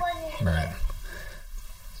what I mean? Right.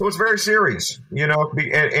 So it's very serious, you know,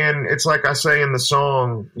 and it's like I say in the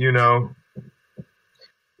song, you know,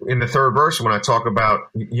 in the third verse when I talk about,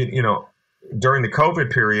 you know, during the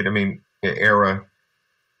COVID period, I mean, era,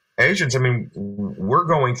 Asians, I mean, we're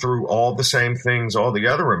going through all the same things all the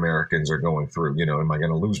other Americans are going through. You know, am I going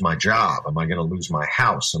to lose my job? Am I going to lose my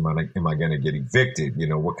house? Am I going to get evicted? You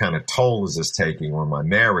know, what kind of toll is this taking on my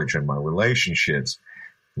marriage and my relationships?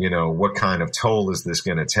 You know, what kind of toll is this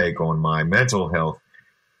going to take on my mental health?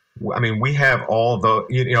 I mean, we have all the,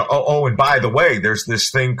 you know, oh, and by the way, there's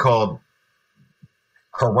this thing called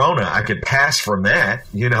Corona. I could pass from that,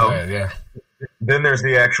 you know. Right, yeah. Then there's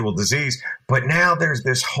the actual disease. But now there's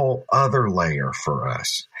this whole other layer for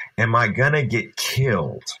us. Am I going to get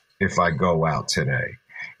killed if I go out today?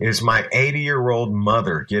 Is my 80-year-old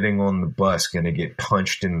mother getting on the bus going to get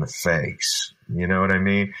punched in the face? You know what I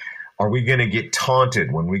mean? Are we going to get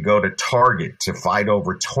taunted when we go to Target to fight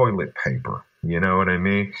over toilet paper? You know what I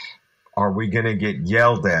mean? Are we going to get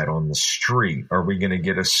yelled at on the street? Are we going to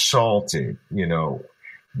get assaulted? You know,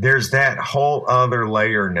 there's that whole other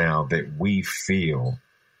layer now that we feel,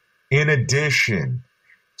 in addition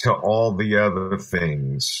to all the other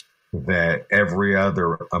things that every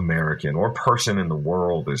other American or person in the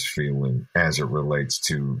world is feeling as it relates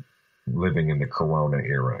to living in the Corona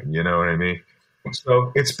era. You know what I mean?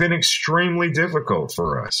 So it's been extremely difficult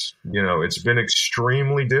for us. You know, it's been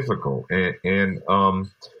extremely difficult. And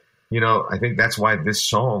you know, I think that's why this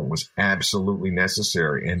song was absolutely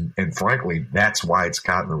necessary. And frankly, that's why it's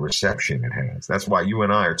gotten the reception it has. That's why you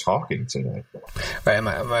and I are talking today. Right.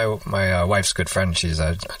 My wife's good friend, she's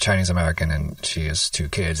a Chinese American, and she has 2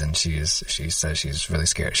 kids, and she says she's really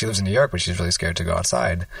scared. She lives in New York, but she's really scared to go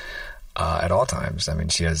outside at all times. I mean,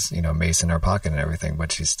 she has, you know, mace in her pocket and everything,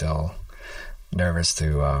 but she's still nervous to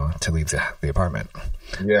leave the apartment.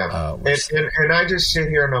 Yeah. And I just sit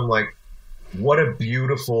here and I'm like, what a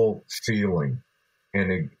beautiful feeling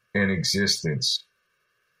and existence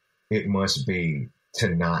it must be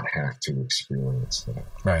to not have to experience that.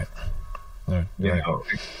 Right. You know,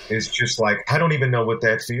 it's just like, I don't even know what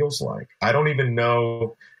that feels like. I don't even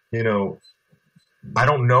know, you know, I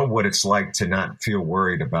don't know what it's like to not feel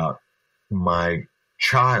worried about my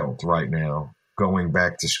child right now going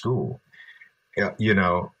back to school. You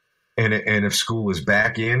know, and if school is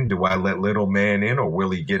back in, do I let little man in, or will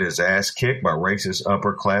he get his ass kicked by racist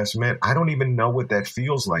upperclassmen? I don't even know what that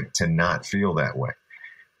feels like to not feel that way,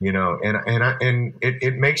 you know. And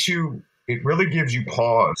it makes you, it really gives you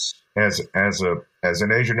pause as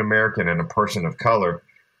an Asian American and a person of color.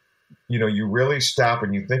 You know, you really stop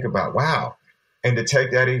and you think about, wow. And to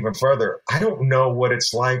take that even further, I don't know what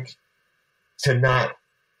it's like to not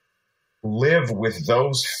live with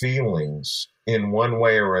those feelings in one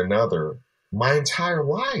way or another my entire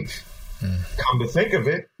life. Come to think of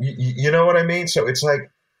it, you know what I mean? So it's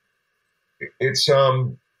like, it's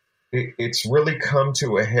really come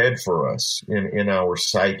to a head for us in our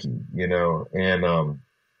psyche, you know? And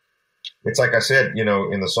it's like I said, you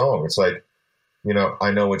know, in the song, it's like, you know,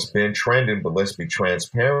 I know it's been trending, but let's be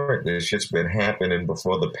transparent. This shit's been happening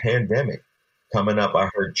before the pandemic. Coming up,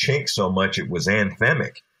 I heard chink so much it was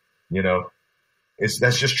anthemic. You know,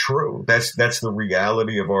 that's just true. That's the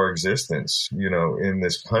reality of our existence, you know, in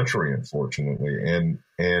this country, unfortunately.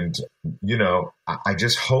 And you know, I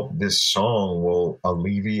just hope this song will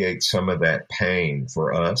alleviate some of that pain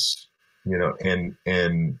for us, you know,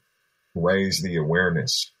 and raise the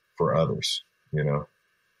awareness for others, you know.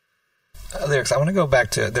 Lyrics, I want to go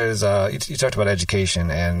back to, there's you talked about education,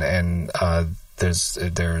 and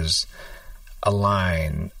there's a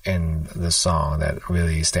line in the song that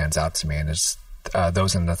really stands out to me, and it's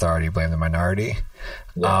those in authority blame the minority.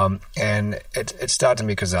 Yeah. And it stood out to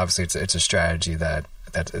me because obviously it's a strategy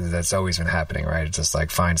that's always been happening, right? It's just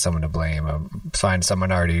like find someone to blame, find some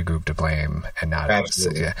minority group to blame, and not.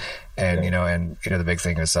 Absolutely. Yeah. And, yeah. the big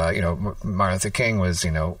thing is, Martin Luther King was,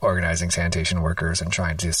 organizing sanitation workers and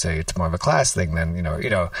trying to say it's more of a class thing than,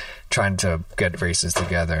 trying to get races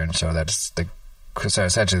together and show that it's so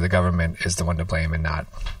essentially the government is the one to blame and not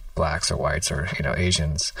blacks or whites or,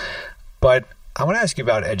 Asians. But I want to ask you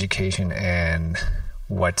about education and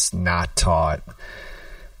what's not taught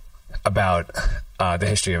about the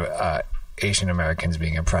history of Asian Americans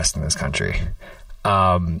being oppressed in this country.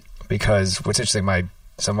 Because what's interesting,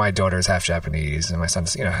 my daughter's half Japanese and my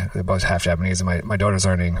son's, they're both half Japanese, and my daughter's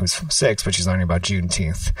learning, who's 6, but she's learning about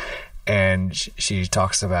Juneteenth. And she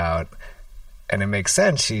talks about, and it makes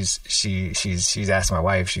sense. She's asked my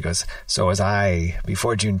wife, she goes, so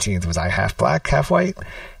before Juneteenth, was I half black, half white?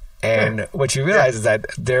 And what you realize is that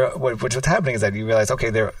what's happening is that you realize,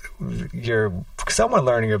 okay, your someone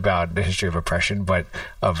learning about the history of oppression, but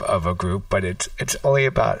of a group, but it's only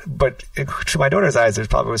about, to my daughter's eyes, there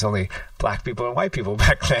probably was only black people and white people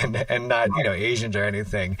back then, and not, Asians or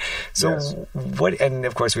anything. So and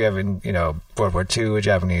of course we have in, World War II,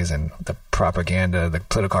 Japanese, and the propaganda, the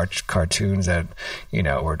political cartoons that,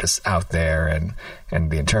 were just out there, and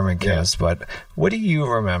the internment camps. But what do you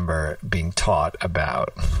remember being taught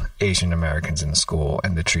about Asian Americans in school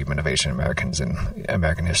and the treatment of Asian Americans in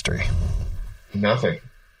American history? Nothing.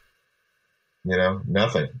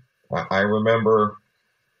 Nothing. I remember,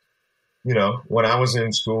 when I was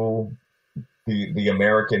in school, the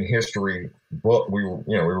American history book, we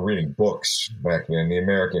were reading books back then. The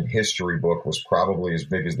American history book was probably as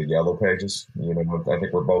big as the Yellow Pages. I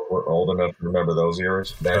think we're old enough to remember those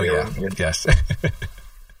eras. Yes.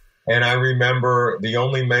 And I remember the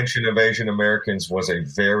only mention of Asian Americans was a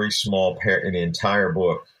very small in the entire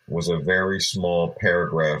book was a very small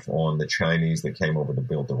paragraph on the Chinese that came over to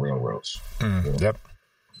build the railroads. Yep.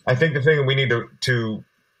 I think the thing that we need to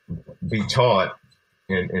be taught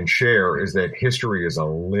and share is that history is a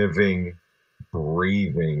living,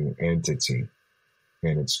 breathing entity,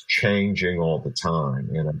 and it's changing all the time.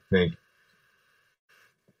 And I think,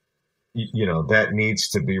 that needs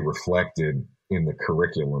to be reflected in the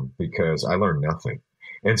curriculum, because I learned nothing.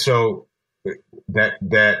 And so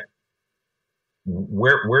that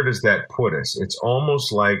where does that put us? It's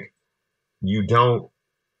almost like you're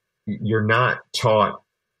not taught,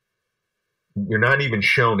 you're not even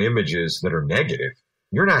shown images that are negative.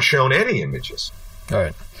 You're not shown any images. All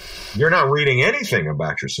right. You're not reading anything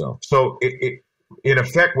about yourself. So in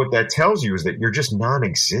effect, what that tells you is that you're just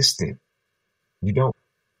non-existent. You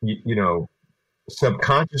don't,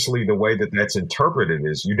 subconsciously, the way that that's interpreted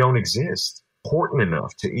is you don't exist, important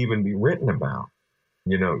enough to even be written about.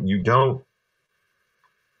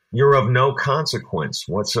 You're of no consequence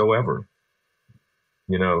whatsoever,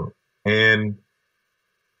 and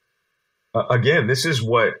again, this is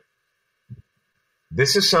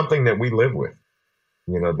something that we live with.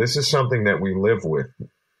 This is something that we live with.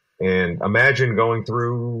 And imagine going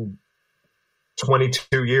through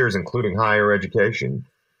 22 years, including higher education,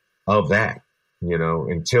 of that,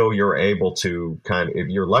 until you're able to if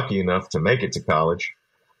you're lucky enough to make it to college,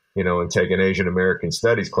 and take an Asian American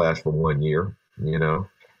studies class for 1 year,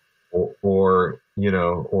 or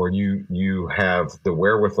you have the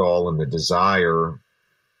wherewithal and the desire,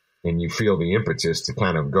 and you feel the impetus to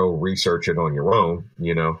kind of go research it on your own,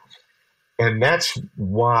 And that's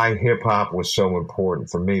why hip hop was so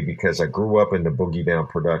important for me, because I grew up in the Boogie Down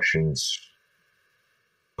Productions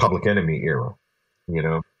Public Enemy era,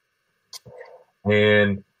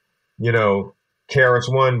 And,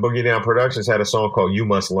 KRS-One, Boogie Down Productions, had a song called "You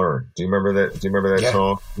Must Learn." Do you remember that? Do you remember that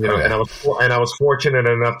song? And I was fortunate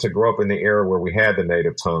enough to grow up in the era where we had the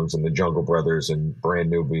Native Tongues and the Jungle Brothers and Brand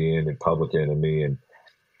Nubian and Public Enemy, and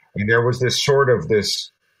there was this sort of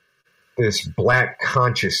this black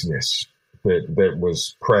consciousness that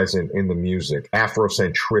was present in the music.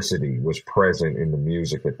 Afrocentricity was present in the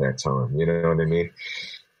music at that time. You know what I mean?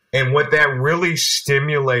 And what that really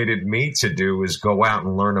stimulated me to do is go out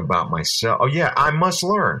and learn about myself. Oh, yeah, I must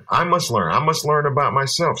learn. I must learn about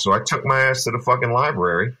myself. So I took my ass to the fucking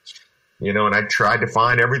library, and I tried to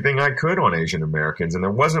find everything I could on Asian Americans, and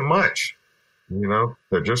there wasn't much.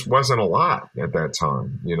 There just wasn't a lot at that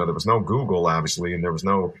time. There was no Google, obviously, and there was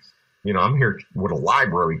no, I'm here with a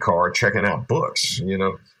library card checking out books,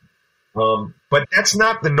 But that's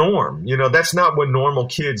not the norm. That's not what normal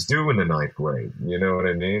kids do in the 9th grade. You know what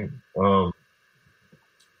I mean?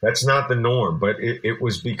 That's not the norm. But it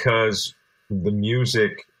was because the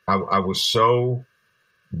music, I was so,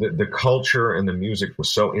 the culture and the music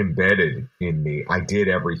was so embedded in me. I did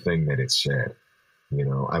everything that it said.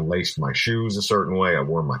 I laced my shoes a certain way. I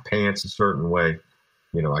wore my pants a certain way.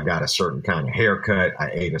 I got a certain kind of haircut.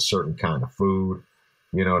 I ate a certain kind of food.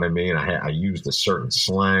 You know what I mean? I used a certain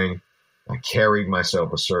slang. I carried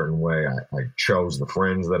myself a certain way. I chose the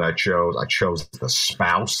friends that I chose. I chose the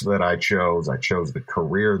spouse that I chose. I chose the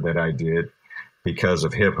career that I did because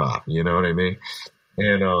of hip hop. You know what I mean?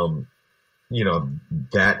 And,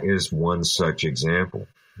 that is one such example.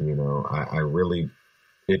 I really,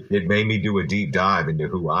 it made me do a deep dive into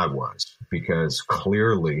who I was, because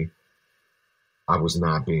clearly I was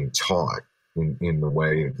not being taught in the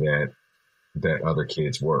way that other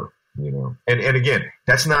kids were. And again,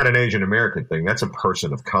 that's not an Asian American thing. That's a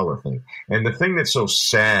person of color thing. And the thing that's so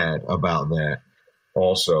sad about that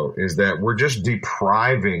also is that we're just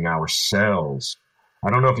depriving ourselves. I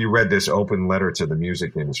don't know if you read this open letter to the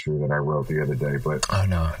music industry that I wrote the other day, but oh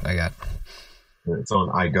no, I got it's on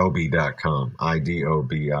idobi.com,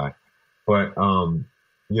 IDOBI. But,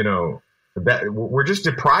 that we're just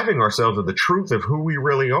depriving ourselves of the truth of who we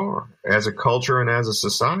really are as a culture and as a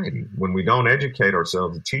society when we don't educate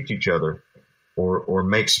ourselves and teach each other or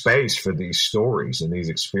make space for these stories and these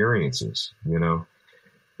experiences, you know.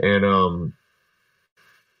 And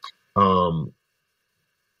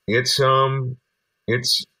it's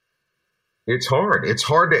hard. It's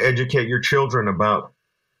hard to educate your children about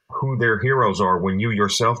who their heroes are when you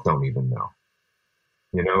yourself don't even know.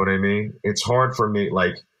 You know what I mean? It's hard for me,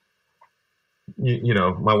 like, you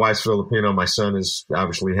know, my wife's Filipino, my son is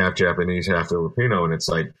obviously half Japanese, half Filipino, and it's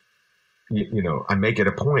like, you know, I make it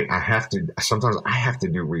a point. Sometimes I have to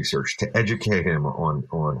do research to educate him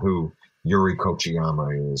on who Yuri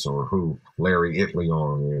Kochiyama is, or who Larry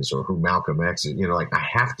Itliong is, or who Malcolm X is. You know, like, I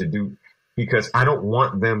have to do, because I don't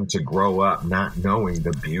want them to grow up not knowing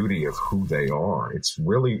the beauty of who they are. It's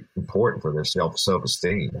really important for their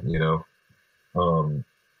self-esteem, you know.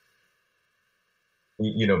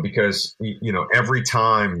 You know, because, you know, every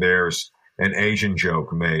time there's an Asian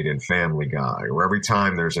joke made in Family Guy, or every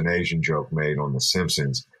time there's an Asian joke made on The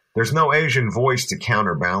Simpsons, there's no Asian voice to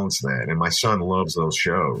counterbalance that. And my son loves those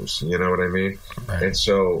shows. You know what I mean? Right. And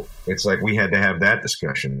so it's like we had to have that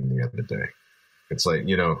discussion the other day. It's like,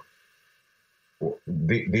 you know,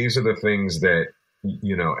 these are the things that,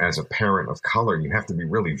 you know, as a parent of color, you have to be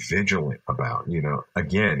really vigilant about. You know,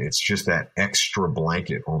 again, it's just that extra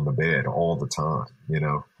blanket on the bed all the time, you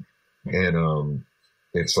know. And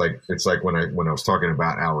it's like when I was talking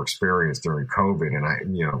about our experience during COVID,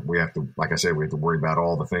 and you know, we have to, like I said, we have to worry about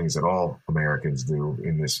all the things that all Americans do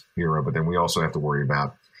in this era, but then we also have to worry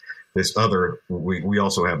about this other, we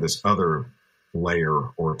also have this other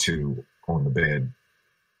layer or two on the bed,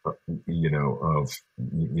 you know, of,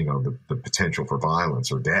 you know, the potential for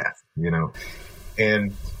violence or death, you know.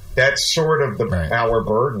 And that's sort of our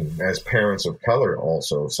burden as parents of color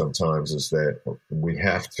also sometimes, is that we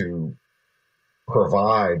have to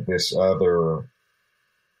provide this other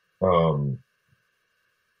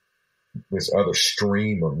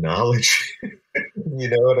stream of knowledge. You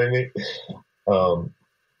know what I mean?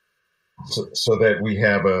 So that we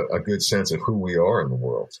have a good sense of who we are in the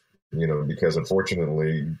world, you know, because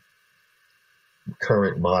unfortunately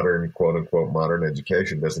current modern, quote unquote, modern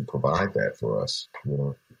education doesn't provide that for us, you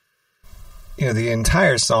know. You know, the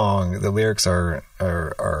entire song, the lyrics are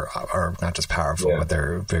not just powerful, but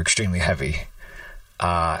they're extremely heavy.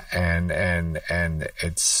 And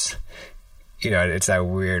it's, you know, it's that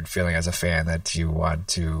weird feeling as a fan that you want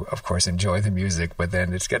to, of course, enjoy the music, but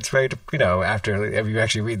then it gets very, you know, after you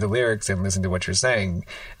actually read the lyrics and listen to what you're saying,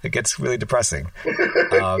 it gets really depressing.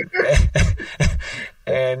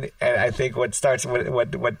 And I think what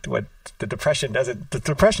the depression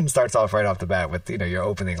starts off right off the bat with, you know, your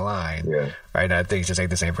opening line, right? And I think it's just like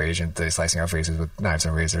the same for Asians, they're slicing our faces with knives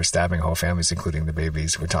and razors, stabbing whole families, including the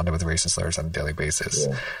babies. We're taunted with racist slurs on a daily basis.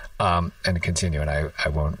 And continue, and I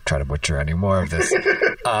won't try to butcher any more of this.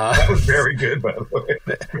 That was very good, by the way.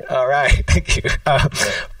 All right, thank you.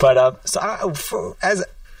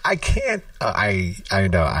 I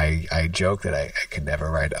joke that I can never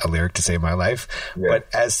write a lyric to save my life. But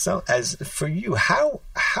as for you, how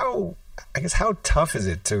tough is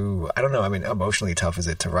it to, I don't know, I mean, emotionally tough is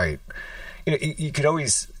it to write? You know, you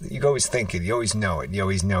always think it, you always know it, you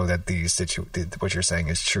always know that what you're saying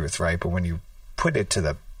is truth, right? But when you put it to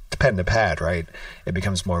the pen to pad, right, it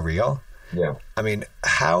becomes more real. Yeah. I mean,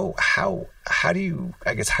 how do you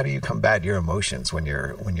combat your emotions when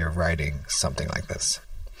you're writing something like this?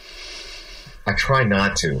 I try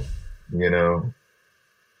not to, you know.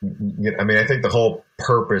 I mean, I think the whole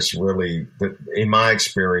purpose really, in my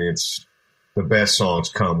experience, the best songs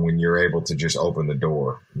come when you're able to just open the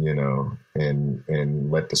door, you know,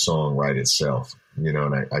 and let the song write itself, you know.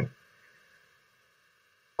 And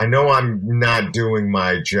I know I'm not doing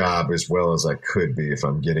my job as well as I could be if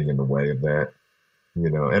I'm getting in the way of that,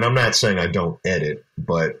 you know. And I'm not saying I don't edit,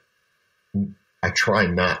 but I try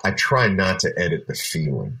not to edit the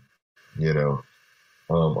feeling. You know,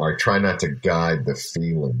 I try not to guide the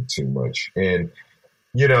feeling too much. And,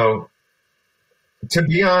 you know, to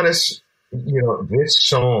be honest, you know, this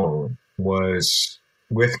song was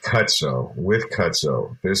with Cutso.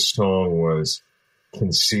 This song was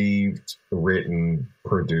conceived, written,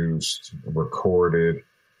 produced, recorded,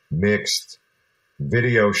 mixed,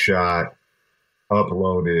 video shot,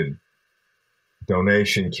 uploaded,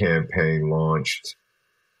 donation campaign launched.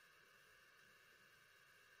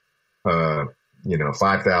 You know,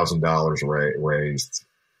 $5,000 raised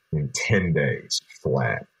in 10 days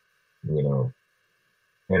flat, you know.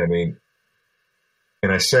 And I mean,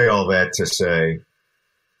 and I say all that to say,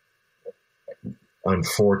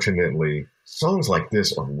 unfortunately, songs like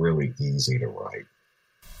this are really easy to write.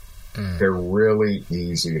 They're really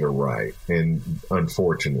easy to write. And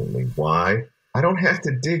unfortunately, why? I don't have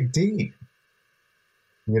to dig deep.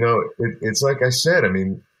 You know, it's like I said, I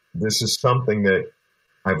mean, this is something that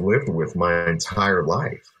I've lived with my entire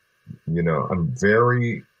life. You know, I'm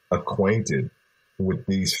very acquainted with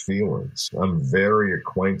these feelings. I'm very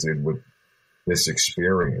acquainted with this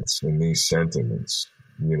experience and these sentiments,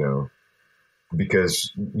 you know,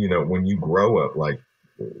 because, you know, when you grow up, like,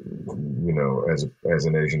 you know, as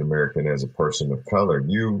an Asian American, as a person of color,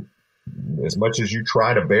 you, as much as you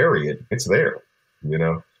try to bury it, it's there, you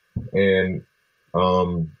know, and,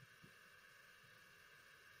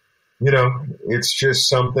 you know, it's just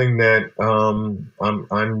something that,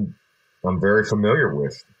 I'm very familiar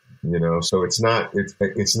with, you know, so it's not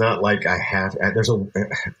like I have,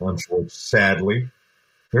 sadly,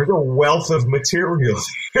 there's a wealth of material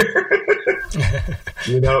here.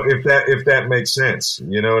 You know, if that makes sense,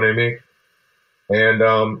 you know what I mean?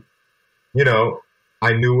 And, you know,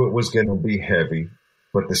 I knew it was going to be heavy,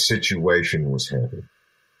 but the situation was heavy,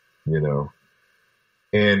 you know,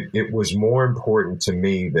 and it was more important to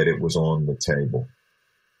me that it was on the table.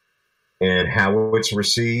 And how it's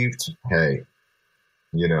received, hey,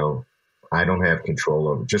 you know, I don't have control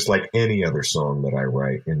over it. Just like any other song that I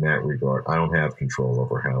write in that regard, I don't have control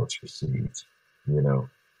over how it's received, you know.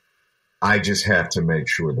 I just have to make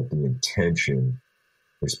sure that the intention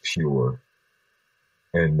is pure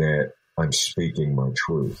and that I'm speaking my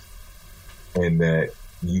truth and that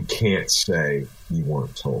you can't say you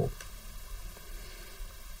weren't told.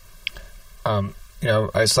 You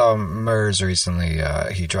know, I saw Murs recently.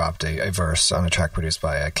 He dropped a verse on a track produced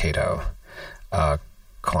by Kato,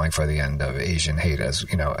 calling for the end of Asian hate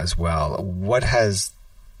as well. What has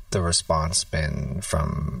the response been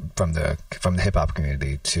from the hip hop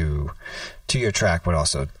community to your track, but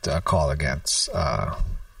also a call against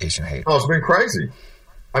Asian hate? Oh, it's been crazy.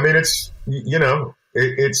 I mean, it's, you know,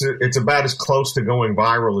 it's about as close to going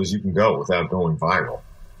viral as you can go without going viral.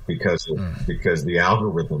 Because the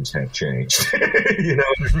algorithms have changed, you know,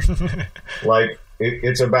 like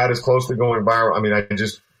it's about as close to going viral.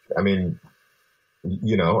 I mean,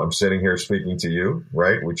 you know, I'm sitting here speaking to you,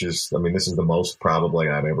 right? Which is, I mean, this is the most probably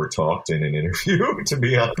I've ever talked in an interview, to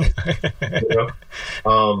be honest.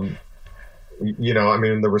 You know, I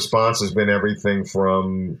mean, the response has been everything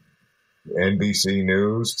from NBC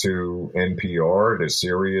News to NPR to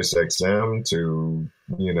Sirius XM to,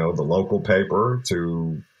 you know, the local paper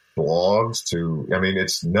to blogs to, I mean,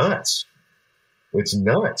 it's nuts. It's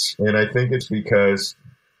nuts. And I think it's because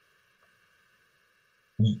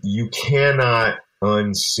you cannot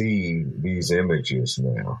unsee these images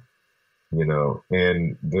now, you know,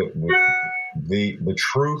 and the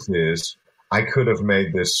truth is I could have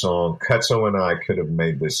made this song, Cutso and I could have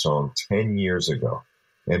made this song 10 years ago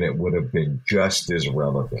and it would have been just as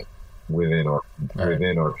relevant within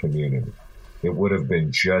our community. It would have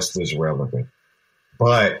been just as relevant.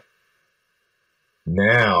 But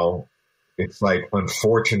now it's like,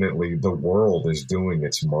 unfortunately, the world is doing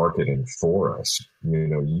its marketing for us. You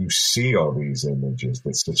know, you see all these images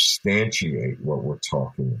that substantiate what we're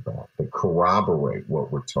talking about, that corroborate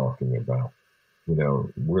what we're talking about. You know,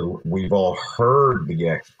 we've all heard the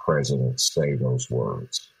ex-president say those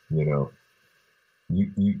words. You know,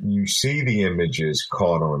 you see the images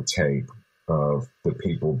caught on tape of the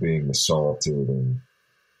people being assaulted and,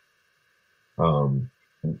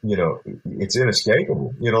 you know, it's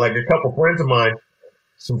inescapable. You know, like a couple friends of mine,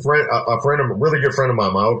 a really good friend of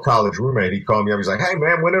mine, my old college roommate, he called me up. He's like, "Hey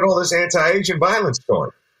man, when did all this anti-Asian violence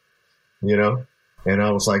start?" You know, and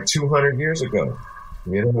I was like, 200 years ago.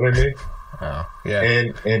 You know what I mean? Oh, yeah.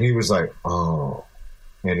 And he was like, "Oh,"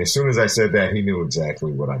 and as soon as I said that, he knew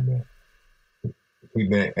exactly what I meant.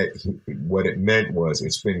 What it meant was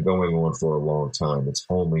it's been going on for a long time. It's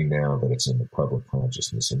only now that it's in the public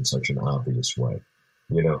consciousness in such an obvious way,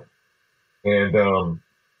 you know? And,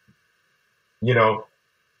 you know,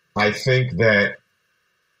 I think that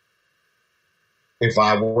if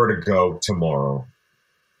I were to go tomorrow,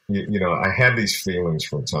 you know, I have these feelings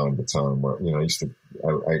from time to time where, you know,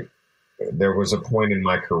 there was a point in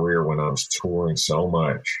my career when I was touring so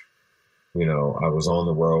much. You know, I was on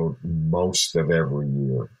the road most of every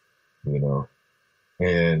year, you know,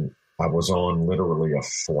 and I was on literally a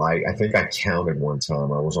flight. I think I counted one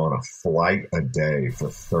time. I was on a flight a day for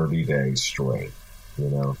 30 days straight, you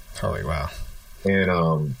know. Holy wow. And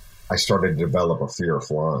I started to develop a fear of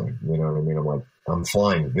flying, you know what I mean? I'm like, I'm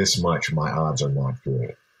flying this much, my odds are not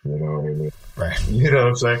good. You know what I mean? Right. You know what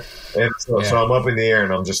I'm saying? And so I'm up in the air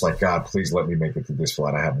and I'm just like, God, please let me make it through this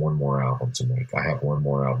flight. I have one more album to make.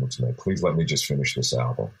 Please let me just finish this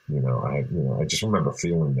album. You know, I just remember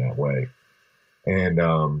feeling that way.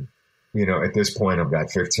 And, at this point, I've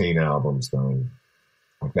got 15 albums done.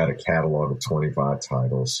 I've got a catalog of 25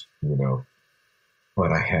 titles,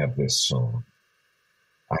 but I have this song.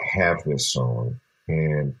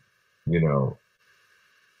 And,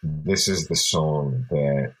 this is the song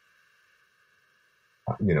that,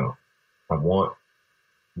 I want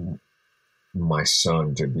my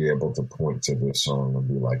son to be able to point to this song and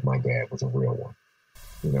be like, my dad was a real one.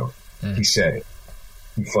 He said it.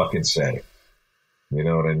 He fucking said it. You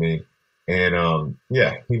know what I mean? And,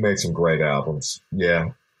 he made some great albums.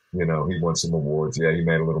 Yeah. He won some awards. Yeah. He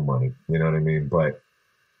made a little money. You know what I mean? But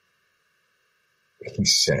he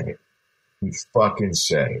said it. He fucking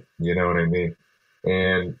said it. You know what I mean?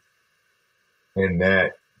 And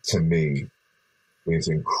that to me is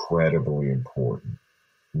incredibly important,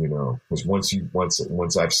 because once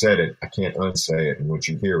I've said it, I can't unsay it. And once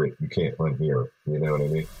you hear it, you can't unhear it. You know what I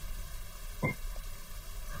mean?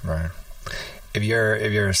 Right. If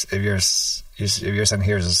your son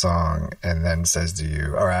hears a song and then says to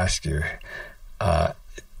you or asks you,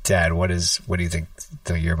 Dad, what do you think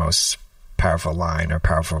your most powerful line or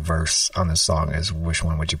powerful verse on this song is? Which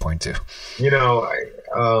one would you point to?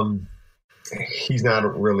 He's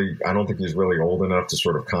not really, I don't think he's really old enough to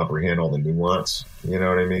sort of comprehend all the nuance. You know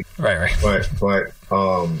what I mean? Right. But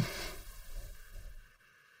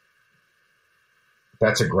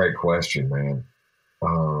that's a great question, man.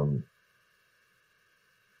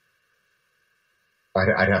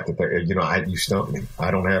 I'd have to think, you stumped me. I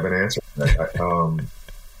don't have an answer.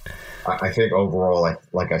 I think overall,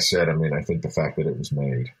 like I said, I think the fact that it was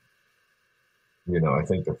made,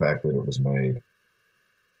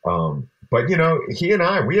 but he and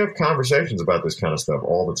I, we have conversations about this kind of stuff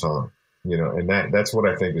all the time, and that's what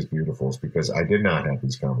I think is beautiful, is because I did not have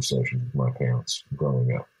these conversations with my parents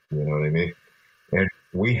growing up. You know what I mean? And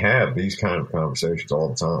we have these kind of conversations all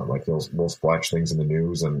the time. Like we'll watch things in the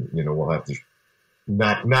news and, we'll have to,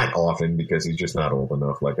 not often, because he's just not old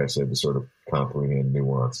enough, like I said, to sort of comprehend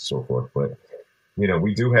nuance and so forth. But,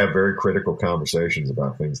 we do have very critical conversations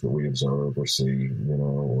about things that we observe or see,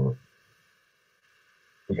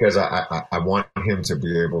 because I want him to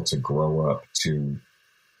be able to grow up to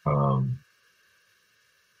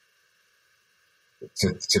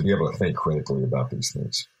be able to think critically about these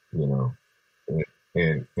things, and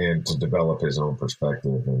to develop his own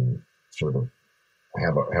perspective and sort of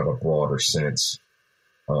have a broader sense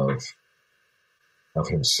of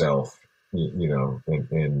himself,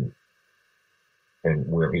 and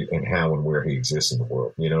where he and how and where he exists in the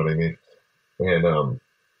world. You know what I mean? And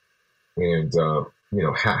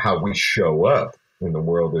how we show up in the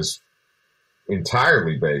world is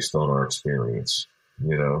entirely based on our experience,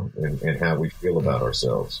 and how we feel about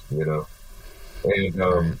ourselves, and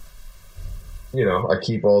I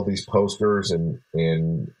keep all these posters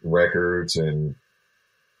and records and,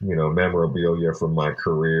 memorabilia from my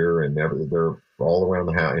career, and they're all around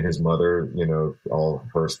the house. And his mother, all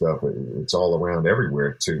her stuff, it's all around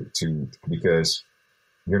everywhere because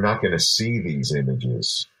you're not going to see these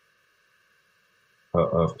images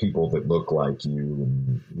of people that look like you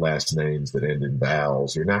and last names that end in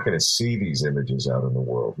vowels. You're not going to see these images out in the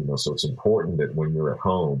world, so it's important that when you're at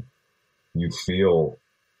home, you feel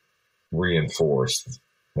reinforced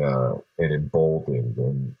and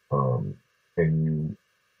emboldened, and you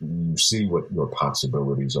see what your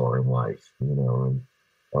possibilities are in life, like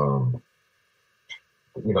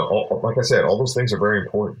I said, all those things are very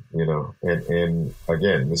important, and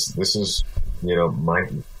again, this is,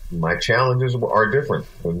 my challenges are different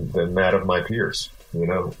than that of my peers.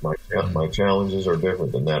 My challenges are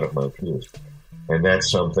different than that of my peers, and that's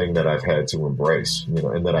something that I've had to embrace,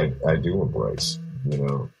 and that I do embrace,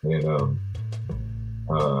 and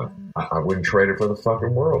I wouldn't trade it for the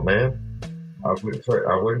fucking world, man. I wouldn't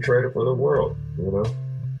trade it for the world,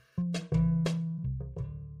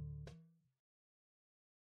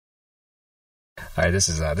 All right, this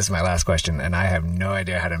is my last question, and I have no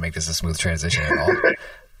idea how to make this a smooth transition at all.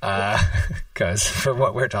 Because from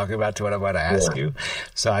what we're talking about to what I'm about to ask you,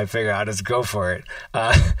 so I figure I'll just go for it.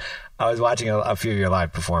 I was watching a few of your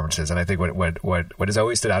live performances, and I think what has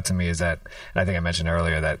always stood out to me is that, and I think I mentioned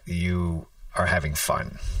earlier, that you are having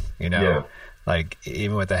fun. Like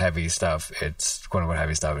even with the heavy stuff, it's quote unquote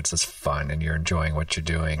heavy stuff, it's just fun, and you're enjoying what you're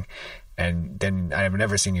doing. And then I've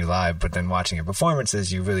never seen you live, but then watching your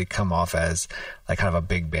performances, you really come off as like kind of a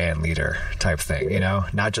big band leader type thing,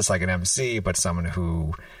 not just like an MC, but someone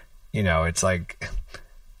who, it's like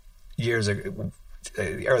years ago,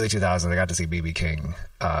 early 2000s, I got to see B.B. King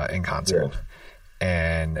in concert,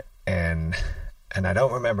 and I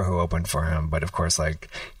don't remember who opened for him, but of course,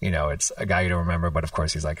 it's a guy you don't remember, but of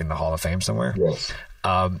course he's like in the Hall of Fame somewhere. Yes.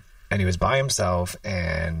 And he was by himself,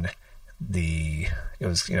 and it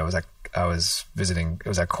was like I was visiting. It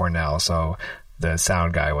was at Cornell, so the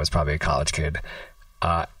sound guy was probably a college kid,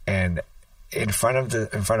 and in front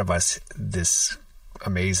of us, this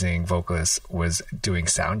amazing vocalist was doing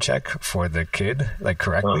sound check for the kid, like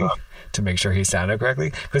correctly, to make sure he sounded correctly,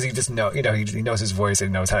 because he just he knows his voice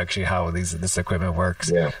and knows how this equipment works.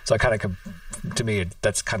 Yeah. So I kind of, to me,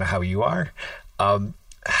 that's kind of how you are.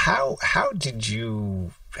 How did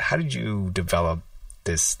you develop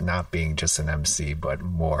this not being just an MC, but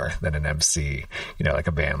more than an MC, like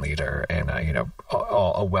a band leader and, a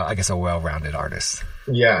well-rounded artist?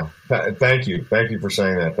 Yeah. Thank you. Thank you for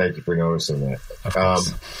saying that. Thank you for noticing that. Of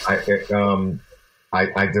course.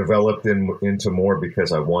 I developed into more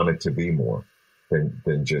because I wanted to be more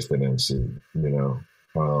than just an MC,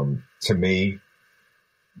 to me,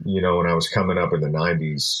 when I was coming up in the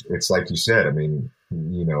 90s, it's like you said, I mean,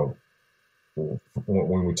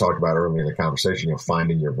 when we talked about earlier in the conversation,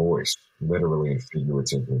 finding your voice, literally and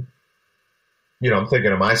figuratively. I'm thinking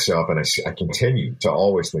to myself, and I continue to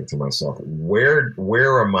always think to myself, where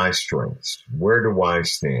are my strengths? Where do I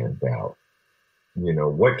stand out?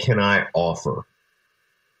 What can I offer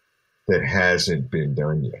that hasn't been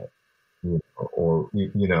done yet?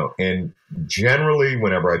 And generally,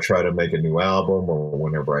 whenever I try to make a new album or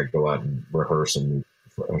whenever I go out and rehearse a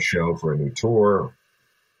show for a new tour,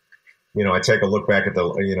 I take a look back at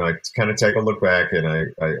I kind of take a look back and I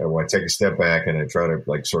take a step back and I try to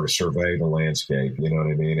sort of survey the landscape, you know what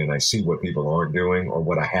I mean? And I see what people aren't doing or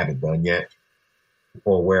what I haven't done yet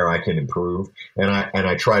or where I can improve. And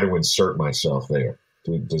I try to insert myself there.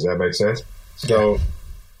 Does that make sense? So,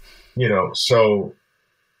 so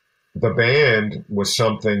the band was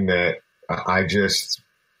something that I just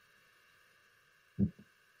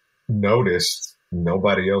noticed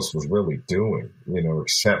nobody else was really doing,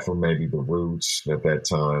 except for maybe the Roots at that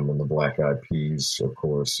time and the Black Eyed Peas, of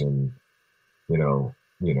course. And,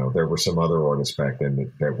 there were some other artists back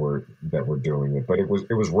then that were doing it, but it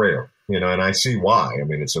was rare, and I see why. I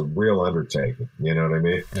mean, it's a real undertaking, you know what I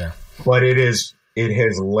mean? Yeah. But it has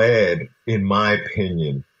led, in my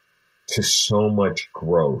opinion, to so much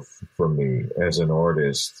growth for me as an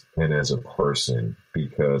artist and as a person,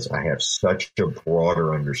 because I have such a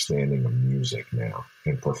broader understanding of music now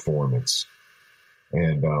and performance,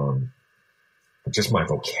 and just my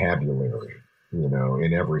vocabulary,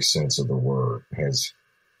 in every sense of the word is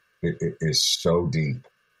so deep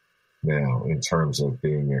now in terms of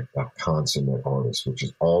being a consummate artist, which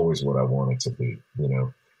is always what I wanted to be,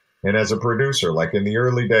 And as a producer, like in the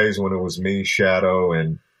early days when it was me, Shadow,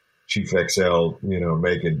 and Chief XL,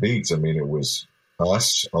 making beats. I mean, it was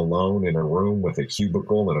us alone in a room with a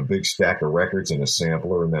cubicle and a big stack of records and a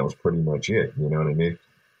sampler, and that was pretty much it. You know what I mean?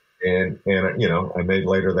 And I made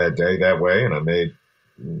Later That Day that way, and I made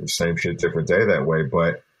Same Shit Different Day that way.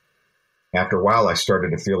 But after a while, I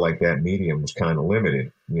started to feel like that medium was kind of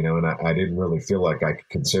limited, and I didn't really feel like I could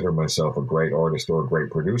consider myself a great artist or a great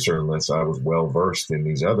producer unless I was well versed in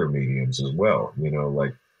these other mediums as well,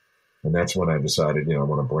 And that's when I decided, I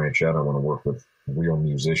want to branch out. I want to work with real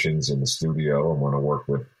musicians in the studio. I want to work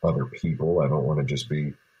with other people. I don't want to just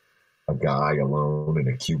be a guy alone in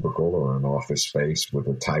a cubicle or an office space with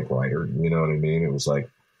a typewriter. You know what I mean? It was like,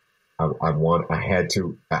 I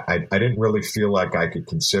didn't really feel like I could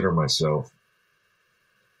consider myself.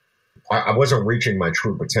 I wasn't reaching my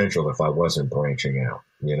true potential if I wasn't branching out.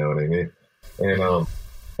 You know what I mean?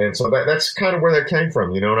 And so that's kind of where that came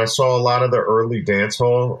from, and I saw a lot of the early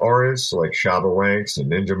dancehall artists like Shabba Ranks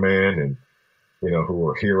and Ninja Man and, who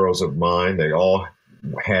were heroes of mine. They all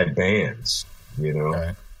had bands,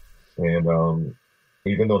 Right. And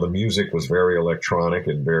even though the music was very electronic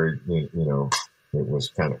and very, it was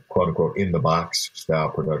kind of quote unquote in the box style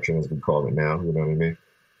production, as we call it now, you know what I mean?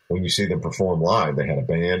 When you see them perform live, they had a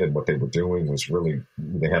band, and what they were doing was really,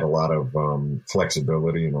 they had a lot of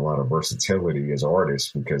flexibility and a lot of versatility as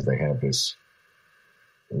artists because they had this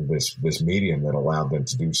medium that allowed them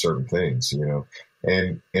to do certain things,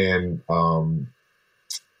 and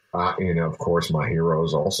of course, my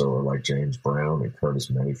heroes also are like James Brown and Curtis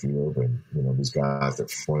Mayfield, and these guys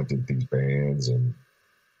that fronted these bands, and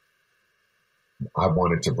I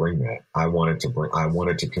wanted to bring that. I wanted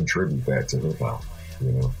to contribute that to hip hop.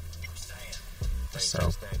 So,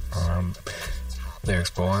 Lyrics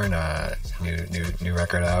Born, new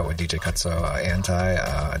record out with DJ Cutso, Anti,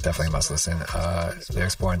 definitely must listen.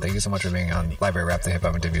 Lyrics Born, thank you so much for being on Library Rap, the Hip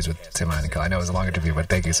Hop Interviews with Tim Heinenkel. I know it was a long interview, but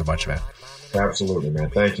thank you so much, man. Absolutely, man.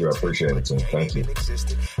 Thank you. I appreciate it, Tim. Thank you.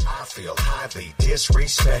 I feel highly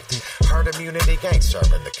disrespected. Herd immunity ain't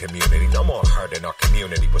serving the community. No more hurting our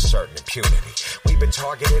community with certain impunity. We've been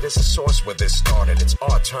targeted as a source where this started. It's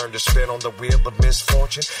our turn to spin on the wheel of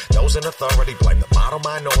misfortune. Those in authority blame the model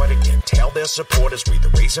minority and tell their supporters we the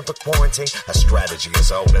reason for quarantine. A strategy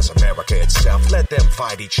as old as America itself. Let them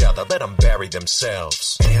fight each other. Let them bury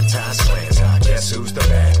themselves. Anti-slant, guess who's the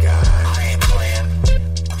bad guy? I ain't playing.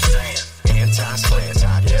 I'm saying. Anti-slant,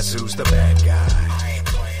 I guess who's the bad guy? I ain't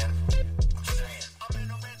playing. I'm saying.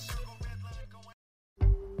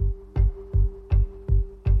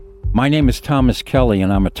 My name is Thomas Kelly,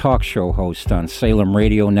 and I'm a talk show host on Salem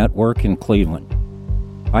Radio Network in Cleveland.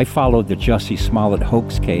 I followed the Jussie Smollett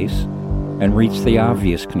hoax case and reached the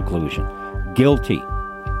obvious conclusion: guilty.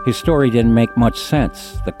 His story didn't make much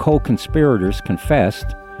sense. The co-conspirators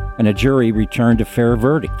confessed, and a jury returned a fair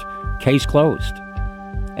verdict. Case closed.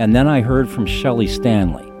 And then I heard from Shelley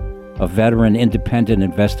Stanley, a veteran independent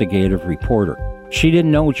investigative reporter. She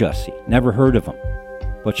didn't know Jussie, never heard of him,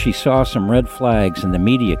 but she saw some red flags in the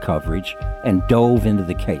media coverage and dove into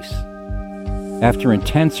the case. After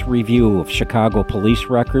intense review of Chicago police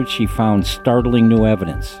records, she found startling new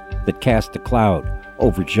evidence that cast a cloud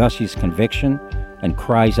over Jussie's conviction and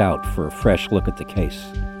cries out for a fresh look at the case.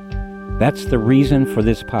 That's the reason for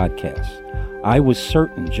this podcast. I was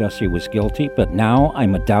certain Jussie was guilty, but now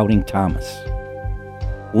I'm a doubting Thomas.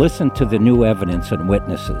 Listen to the new evidence and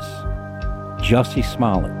witnesses. Jussie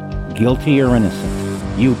Smollett, guilty or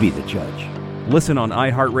innocent? You be the judge. Listen on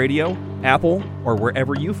iHeartRadio, Apple, or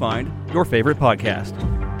wherever you find your favorite podcast.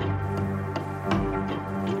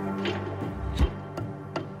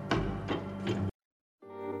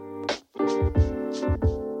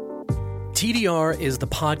 TDR is the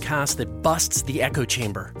podcast that busts the echo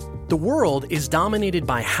chamber. The world is dominated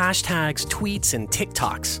by hashtags, tweets, and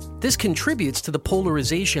TikToks. This contributes to the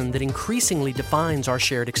polarization that increasingly defines our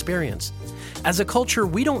shared experience. As a culture,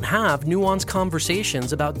 we don't have nuanced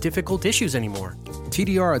conversations about difficult issues anymore.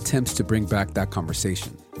 TDR attempts to bring back that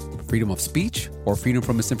conversation. Freedom of speech or freedom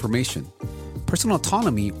from misinformation. Personal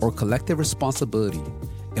autonomy or collective responsibility.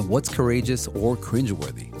 And what's courageous or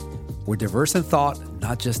cringeworthy. We're diverse in thought,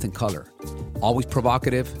 not just in color. Always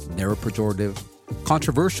provocative, never pejorative.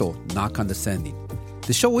 Controversial, not condescending.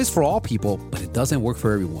 The show is for all people, but it doesn't work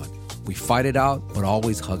for everyone. We fight it out, but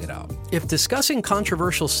always hug it out. If discussing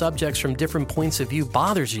controversial subjects from different points of view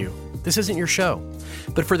bothers you, this isn't your show.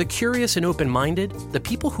 But for the curious and open-minded, the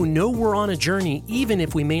people who know we're on a journey even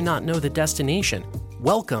if we may not know the destination,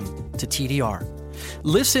 welcome to TDR.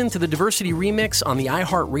 Listen to the Diversity Remix on the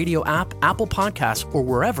iHeartRadio app, Apple Podcasts, or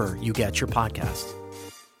wherever you get your podcasts.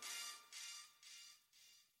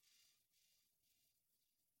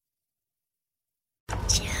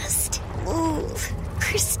 Just move,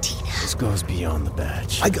 Christina. This goes beyond the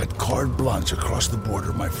badge. I got carte blanche across the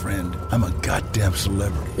border, my friend. I'm a goddamn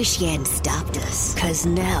celebrity. Wish you hadn't stopped us, cause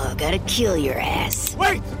now I gotta kill your ass.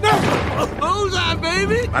 Wait, no! Who's that,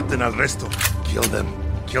 baby? Maten al resto. Kill them.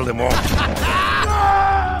 Kill them all.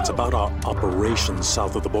 It's about our operations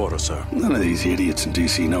south of the border, sir. None of these idiots in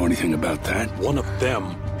D.C. know anything about that. One of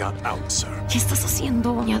them got out, sir. ¿Qué estás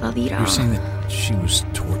haciendo, añadadira? You're saying that she was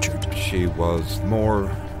tortured? She was more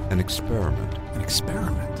an experiment. An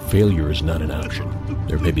experiment? Failure is not an option.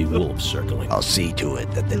 There may be wolves circling. I'll see to it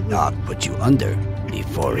that the doc puts you under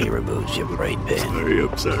before he removes your brain pin. Sorry,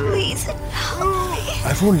 I'm sorry. Please, help me.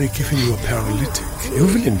 I've only given you a paralytic. You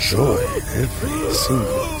will enjoy every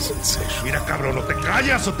single sensation. Mira, cabrón, no te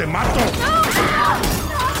callas o te mato. No!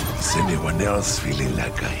 Is anyone else feeling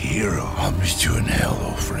like a hero? I'll meet you in hell,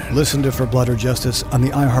 old friend. Listen to For Blood or Justice on the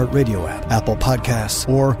iHeartRadio app, Apple Podcasts,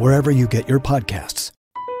 or wherever you get your podcasts.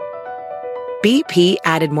 BP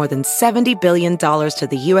added more than $70 billion to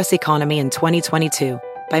the U.S. economy in 2022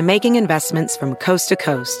 by making investments from coast to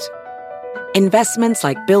coast. Investments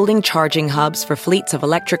like building charging hubs for fleets of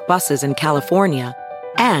electric buses in California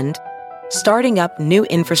and starting up new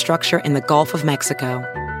infrastructure in the Gulf of Mexico.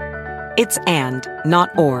 It's and,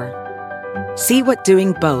 not or. See what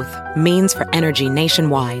doing both means for energy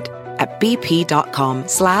nationwide at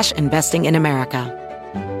bp.com/investing in America.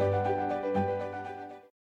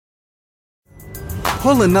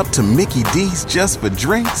 Pulling up to Mickey D's just for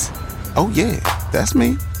drinks? Oh yeah, that's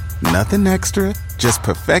me. Nothing extra, just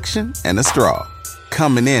perfection and a straw.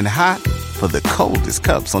 Coming in hot for the coldest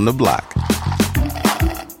cups on the block.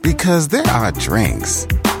 Because there are drinks.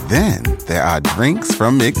 Then there are drinks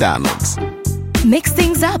from McDonald's. Mix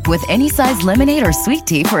things up with any size lemonade or sweet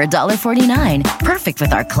tea for $1.49. Perfect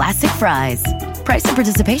with our classic fries. Price and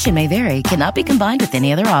participation may vary. Cannot be combined with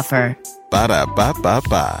any other offer.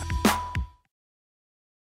 Ba-da-ba-ba-ba.